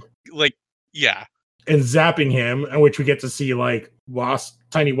naked. Like, yeah. And zapping him, in which we get to see like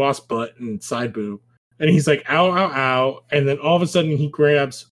tiny wasp butt and side boob. And he's like, ow, ow, ow. And then all of a sudden he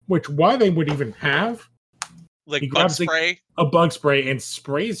grabs, why they would even have. Like he bug grabs spray? A bug spray and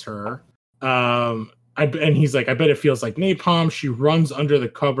sprays her. And he's like, I bet it feels like napalm. She runs under the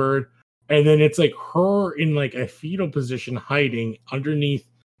cupboard. And then it's like her in like a fetal position hiding underneath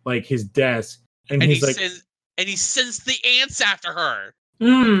like his desk. And he's like... and he sends the ants after her.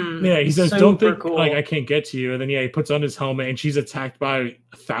 Yeah, he says, don't think like I can't get to you. And then he puts on his helmet and she's attacked by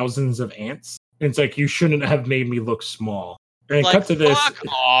thousands of ants. And it's like, you shouldn't have made me look small. And like, cut to this. Fuck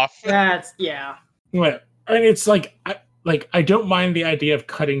off. That's yeah. And it's like I don't mind the idea of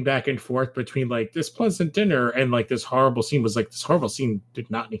cutting back and forth between like this pleasant dinner and like this horrible scene. Was like, this horrible scene did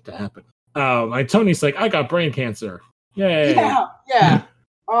not need to happen. And Tony's like, I got brain cancer. Yay. Yeah.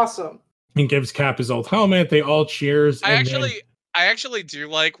 Awesome. And gives Cap his old helmet. They all cheers. I actually do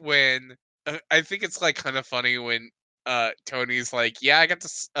like when I think it's like kind of funny when Tony's like, yeah, I got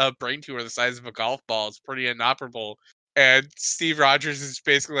this brain tumor the size of a golf ball. It's pretty inoperable. And Steve Rogers is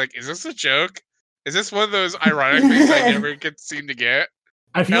basically like, is this a joke? Is this one of those ironic things I never seem to get?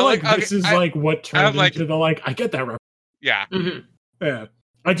 I feel like this is like what turned into the like, I get that reference. Yeah. Mm-hmm. Yeah.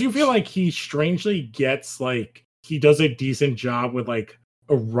 I do feel like he strangely gets like, he does a decent job with like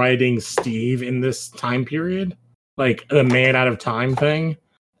writing Steve in this time period. Like the man out of time thing.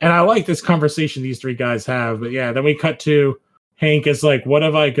 And I like this conversation these three guys have. But yeah, then we cut to Hank is like, what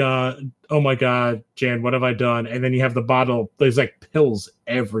have I done? Oh my God, Jan, what have I done? And then you have the bottle. There's like pills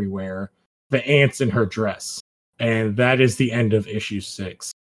everywhere. The ants in her dress. And that is the end of issue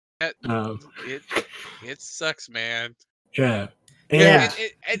 6. It sucks, man. Yeah. Yeah.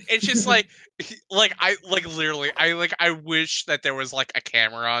 It's just like literally, I wish that there was like a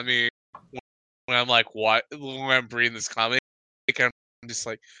camera on me when I'm like, when I'm reading this comic. I'm just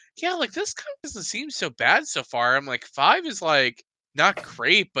like, yeah, like this comic doesn't seem so bad so far. I'm like, 5 is like not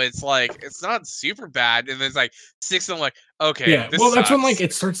great, but it's like it's not super bad. And then it's like 6, I'm like, okay, yeah. This well, that's sucks. when like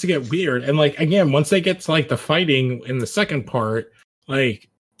it starts to get weird. And like again, once they get to like the fighting in the second part, like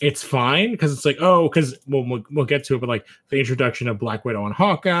it's fine because it's like, oh, because we'll get to it, but like the introduction of Black Widow and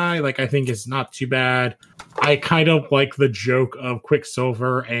Hawkeye, like I think is not too bad. I kind of like the joke of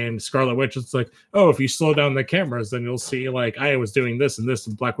Quicksilver and Scarlet Witch. It's like, oh, if you slow down the cameras, then you'll see like I was doing this and this,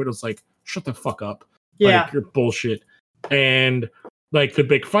 and Black Widow's like, shut the fuck up. Yeah. Like, you're bullshit. And like the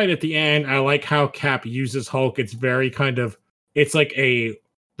big fight at the end, I like how Cap uses Hulk. It's very kind of, it's like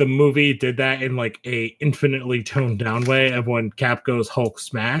the movie did that in like a infinitely toned down way of when Cap goes Hulk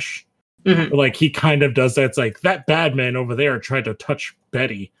smash. Mm-hmm. Like he kind of does that. It's like that bad man over there tried to touch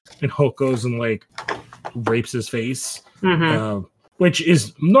Betty, and Hulk goes and like rapes his face, which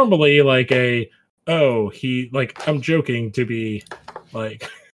is normally like he like, I'm joking to be like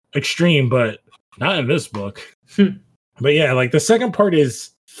extreme, but not in this book. But yeah, like the second part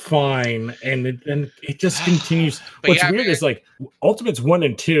is fine, and it just continues. What's weird is like Ultimates 1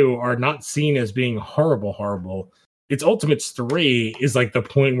 and 2 are not seen as being horrible. It's Ultimates 3 is like the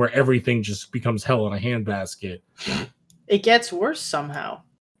point where everything just becomes hell in a handbasket. It gets worse somehow.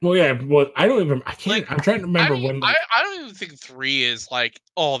 Well, yeah. Well, I can't. I'm trying to remember when. I don't even think 3 is like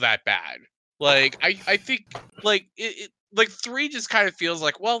all that bad. Like I think like it like 3 just kind of feels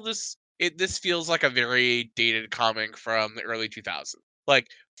like, well, this feels like a very dated comic from the early 2000s. Like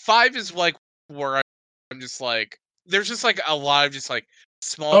 5 is like where I'm just like, there's just like a lot of just like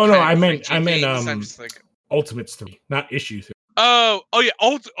small. Oh no, I meant I'm just like Ultimates 3, not issue 3. Oh yeah,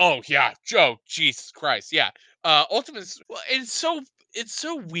 yeah, Joe, Jesus Christ, yeah. Ultimates, it's so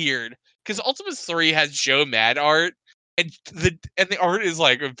weird because Ultimates 3 has Joe Mad art, and the art is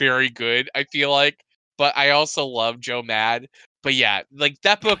like very good, I feel like, but I also love Joe Mad. But yeah, like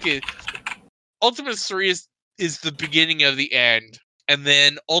that book is Ultimates 3 is the beginning of the end, and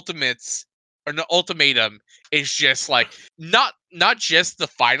then Ultimatum is just like not just the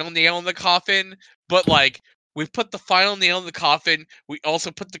final nail in the coffin, but like we put the final nail in the coffin. We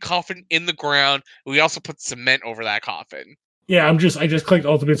also put the coffin in the ground. We also put cement over that coffin. Yeah, I just clicked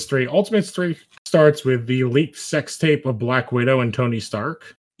Ultimates 3. Ultimates 3 starts with the leaked sex tape of Black Widow and Tony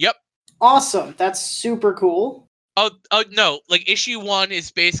Stark. Yep. Awesome. That's super cool. Oh no, like issue 1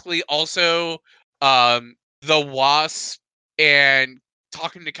 is basically also the Wasp and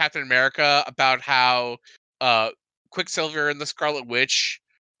talking to Captain America about how Quicksilver and the Scarlet Witch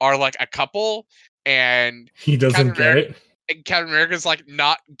are like a couple, and he doesn't get it. And Captain America's like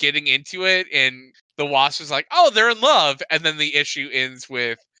not getting into it, and the Wasp is like, oh, they're in love, and then the issue ends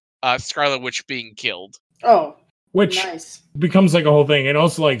with Scarlet Witch being killed. Oh, which nice. Becomes like a whole thing, and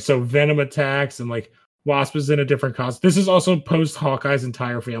also like so Venom attacks, and like Wasp is in a different costume. This is also post Hawkeye's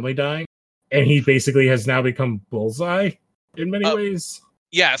entire family dying, and he basically has now become Bullseye in many ways.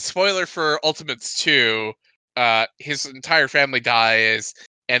 Yeah, spoiler for Ultimates 2. His entire family dies,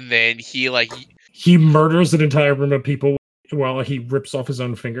 and then he murders an entire room of people while he rips off his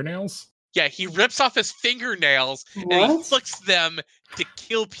own fingernails. Yeah, he rips off his fingernails and he flicks them to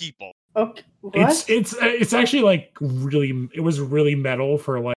kill people. Okay, what? It's actually like really, it was really metal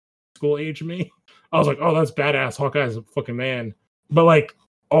for like school age me. I was like, oh, that's badass. Hawkeye's a fucking man. But like,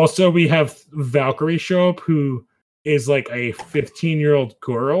 also we have Valkyrie show up, who is like a 15-year-old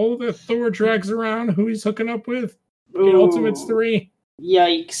girl that Thor drags around, who he's hooking up with in Ultimates 3.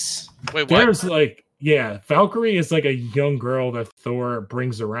 Yikes. Wait, what? There's like, yeah, Valkyrie is like a young girl that Thor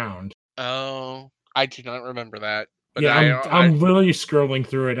brings around. Oh, I do not remember that. But yeah, I'm literally scrolling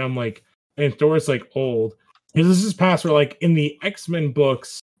through it. I'm like, and Thor's like old. This is past where like in the X-Men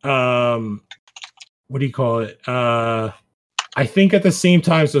books, what do you call it? I think at the same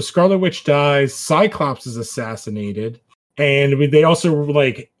time, so Scarlet Witch dies, Cyclops is assassinated, and they also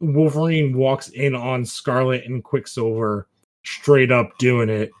like Wolverine walks in on Scarlet and Quicksilver straight up doing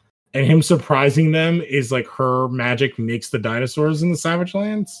it, and him surprising them is like her magic makes the dinosaurs in the Savage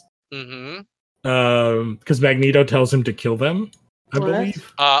Lands. Because Magneto tells him to kill them, I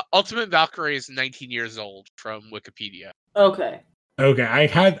believe. Ultimate Valkyrie is 19 years old from Wikipedia. Okay.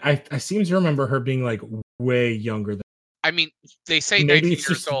 I seem to remember her being like way younger than. I mean, they say maybe 19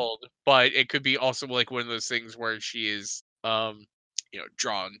 years old, but it could be also like one of those things where she is,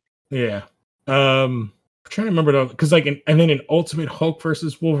 drawn. Yeah. I'm trying to remember because like, and then in Ultimate Hulk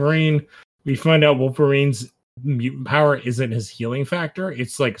versus Wolverine, we find out Wolverine's mutant power isn't his healing factor.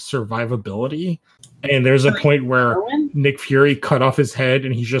 It's like survivability. And there's a point where Nick Fury cut off his head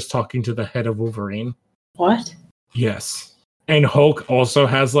and he's just talking to the head of Wolverine. What? Yes. And Hulk also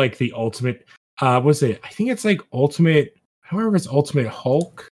has like the ultimate, what's it? I think it's like ultimate, I don't remember if it's Ultimate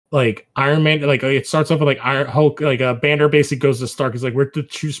Hulk. Like Iron Man, like it starts off with like Iron Hulk, like Banner basically goes to Stark. He's like, we're the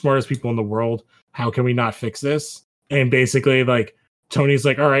two smartest people in the world. How can we not fix this? And basically like Tony's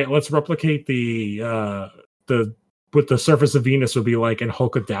like, all right, let's replicate what the surface of Venus would be like, and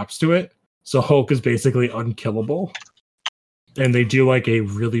Hulk adapts to it. So Hulk is basically unkillable. And they do like a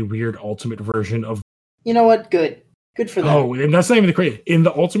really weird ultimate version of. You know what? Good for them. Oh, and that's not even the crazy. In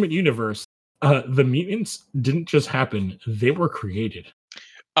the Ultimate Universe, the mutants didn't just happen; they were created.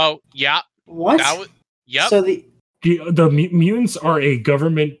 Oh yeah. What? Yep. So the mutants are a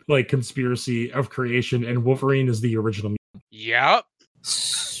government like conspiracy of creation, and Wolverine is the original mutant. Yep.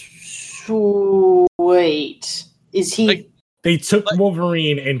 So, wait, is he? Like, they took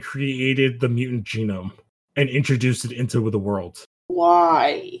Wolverine and created the mutant genome and introduced it into the world.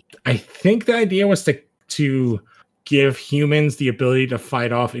 Why? I think the idea was to give humans the ability to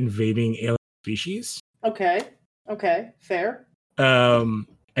fight off invading alien species. Okay, fair.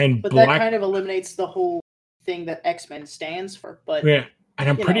 And but that kind of eliminates the whole thing that X-Men stands for. But yeah, and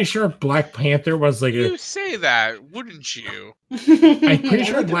I'm pretty sure Black Panther was like you say that, wouldn't you? I'm pretty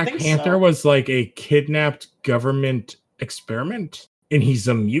sure Black Panther was like a kidnapped government experiment, and he's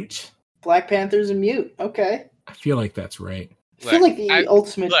a mute. Black Panther's a mute. Okay. I feel like that's right. I feel like the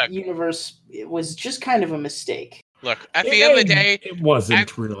Ultimate Universe was just kind of a mistake. Look, at the end of the day, it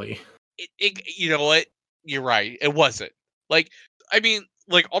wasn't really. You know what? You're right. It wasn't. Like, I mean,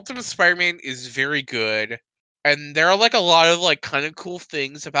 like Ultimate Spider-Man is very good, and there are like a lot of like kind of cool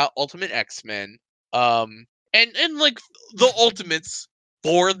things about Ultimate X-Men. And like the Ultimates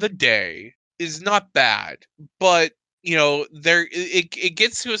for the day is not bad, but you know, it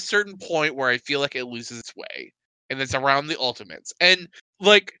gets to a certain point where I feel like it loses its way, and it's around the Ultimates. And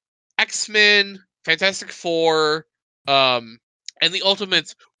like X-Men, Fantastic Four, and the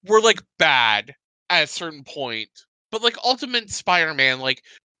Ultimates were like bad at a certain point. But like Ultimate Spider-Man, like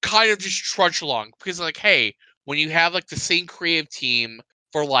kind of just trudge along because like, hey, when you have like the same creative team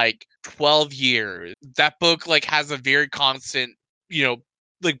for like 12 years, that book like has a very constant, you know,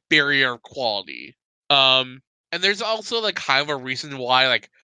 like barrier of quality. And there's also like kind of a reason why like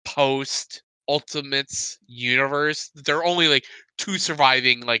post Ultimates universe, there are only like 2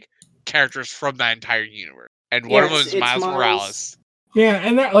 surviving like characters from that entire universe, and one of them is Miles Morales. Yeah,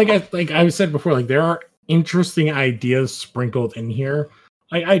 and that like I said before, like there are interesting ideas sprinkled in here.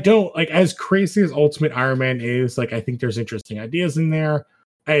 I don't like as crazy as Ultimate Iron Man is, like I think there's interesting ideas in there.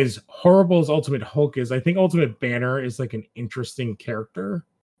 As horrible as Ultimate Hulk is, I think Ultimate Banner is like an interesting character.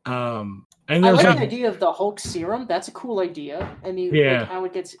 And I there's like the idea of the Hulk serum. That's a cool idea. And like, how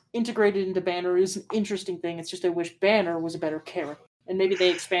it gets integrated into Banner is an interesting thing. It's just I wish Banner was a better character, and maybe they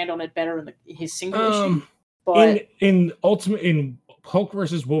expand on it better in his single issue. But in Hulk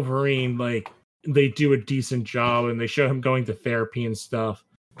versus Wolverine, like they do a decent job, and they show him going to therapy and stuff.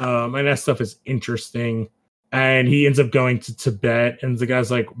 And that stuff is interesting. And he ends up going to Tibet, and the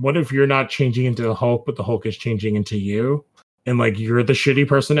guy's like, "What if you're not changing into the Hulk, but the Hulk is changing into you, and like you're the shitty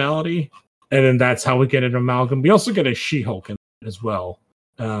personality?" And then that's how we get an amalgam. We also get a She-Hulk in as well,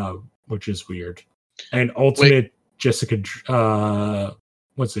 which is weird. And Ultimate Jessica,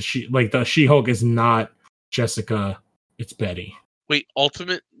 what's the she? Like the She-Hulk is not Jessica, it's Betty. Wait,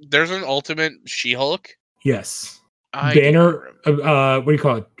 there's an Ultimate She-Hulk? Yes. Banner, what do you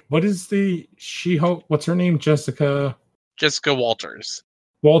call it? What is the She-Hulk? What's her name? Jessica Walters.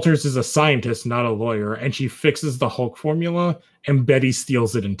 Walters is a scientist, not a lawyer, and she fixes the Hulk formula, and Betty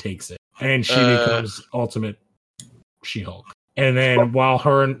steals it and takes it. And she becomes Ultimate She-Hulk. And then while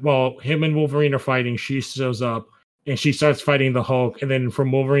him and Wolverine are fighting, she shows up and she starts fighting the Hulk. And then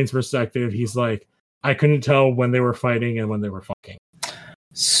from Wolverine's perspective, he's like, I couldn't tell when they were fighting and when they were fucking.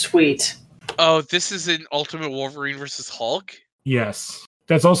 Sweet. Oh, this is an Ultimate Wolverine versus Hulk? Yes.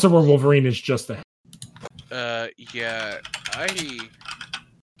 That's also where Wolverine is just ahead. Yeah,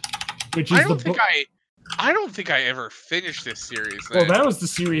 Which is I don't think I ever finished this series. Well, that was the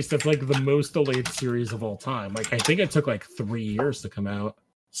series that's like the most delayed series of all time. Like I think it took like 3 years to come out.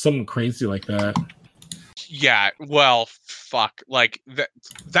 Something crazy like that. Yeah, well, fuck. Like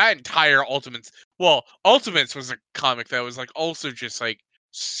that entire Ultimates. Well, Ultimates was a comic that was like also just like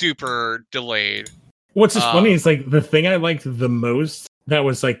super delayed. What's just funny is like the thing I liked the most that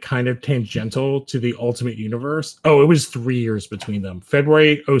was like kind of tangential to the Ultimate Universe. Oh, it was 3 years between them.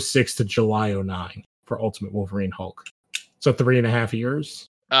 February 2006 to July 2009 for Ultimate Wolverine Hulk. So 3.5 years.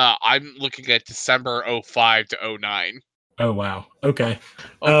 I'm looking at December 05 to 09. Oh wow. Okay.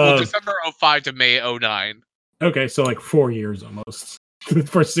 December 05 to May 09. Okay, so like 4 years almost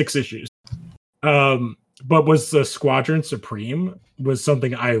for 6 issues. But was the Squadron Supreme was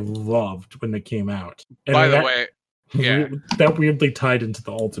something I loved when they came out. And by the way, yeah, that weirdly tied into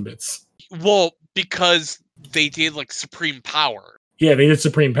the Ultimates. Well, because they did like Supreme Power. Yeah, they did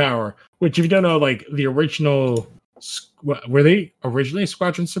Supreme Power, which if you don't know, like the original, were they originally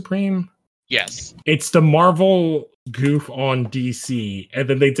Squadron Supreme? Yes. It's the Marvel goof on DC, and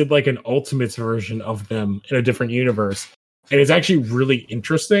then they did like an Ultimates version of them in a different universe, and it's actually really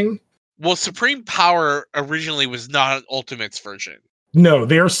interesting. Well, Supreme Power originally was not an Ultimates version. No,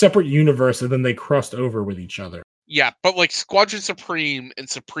 they're a separate universe, and then they crossed over with each other. Yeah, but like Squadron Supreme and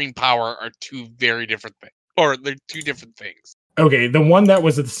Supreme Power are two very different things. Or they're two different things. Okay, the one that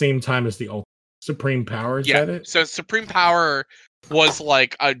was at the same time as the Supreme Power, is that it? So Supreme Power was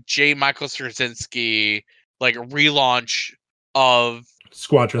like a J. Michael Straczynski like relaunch of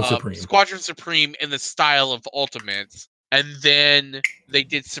Squadron Supreme in the style of Ultimates. And then they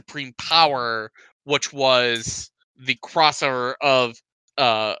did Supreme Power, which was the crossover of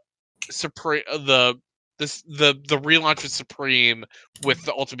Supreme the relaunch of Supreme with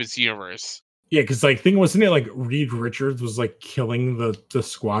the Ultimates universe. Yeah, because like wasn't it like Reed Richards was like killing the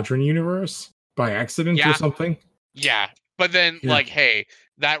Squadron universe by accident or something? Yeah. But then like, hey,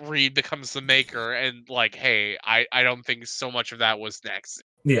 that Reed becomes the maker, and like, hey, I don't think so much of that was next.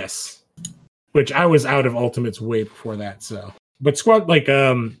 Yes. Which I was out of Ultimates way before that, so. But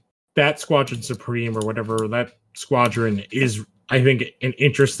that Squadron Supreme or whatever, that squadron is, I think, an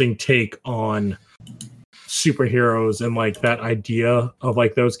interesting take on superheroes and like that idea of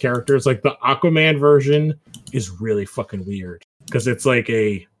like those characters. Like the Aquaman version is really fucking weird because it's like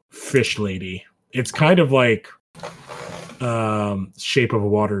a fish lady. It's kind of like Shape of a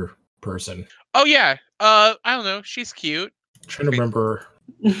Water person. Oh yeah. I don't know. She's cute. I'm trying to remember.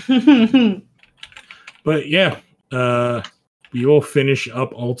 But yeah, we will finish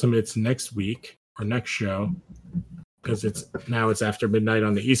up Ultimates next week or next show because it's after midnight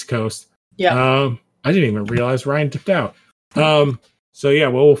on the East Coast. Yeah. I didn't even realize Ryan dipped out. So yeah,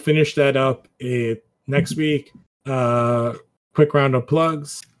 we'll finish that up next week. Quick round of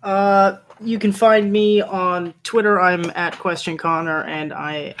plugs. You can find me on Twitter. I'm at Question Connor, and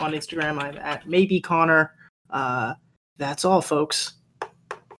on Instagram I'm at Maybe Connor. That's all, folks.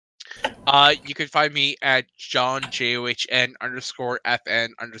 You can find me at John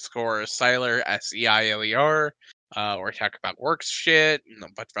JOHN_FN_Seiler SEILER, where I talk about work shit and a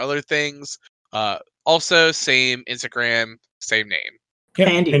bunch of other things. Also, same Instagram, same name. Yeah,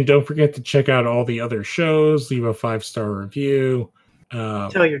 and don't forget to check out all the other shows. Leave a 5-star review.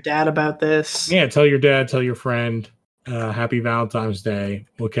 Tell your dad about this. Yeah, tell your dad, tell your friend. Happy Valentine's Day.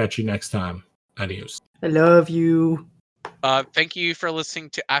 We'll catch you next time. Adios. I love you. Thank you for listening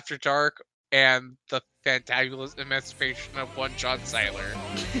to After Dark and the fantabulous emancipation of one John Seiler.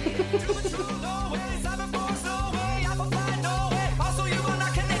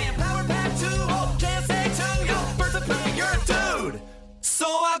 So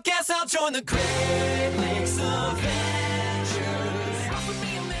I guess I'll join the crowd.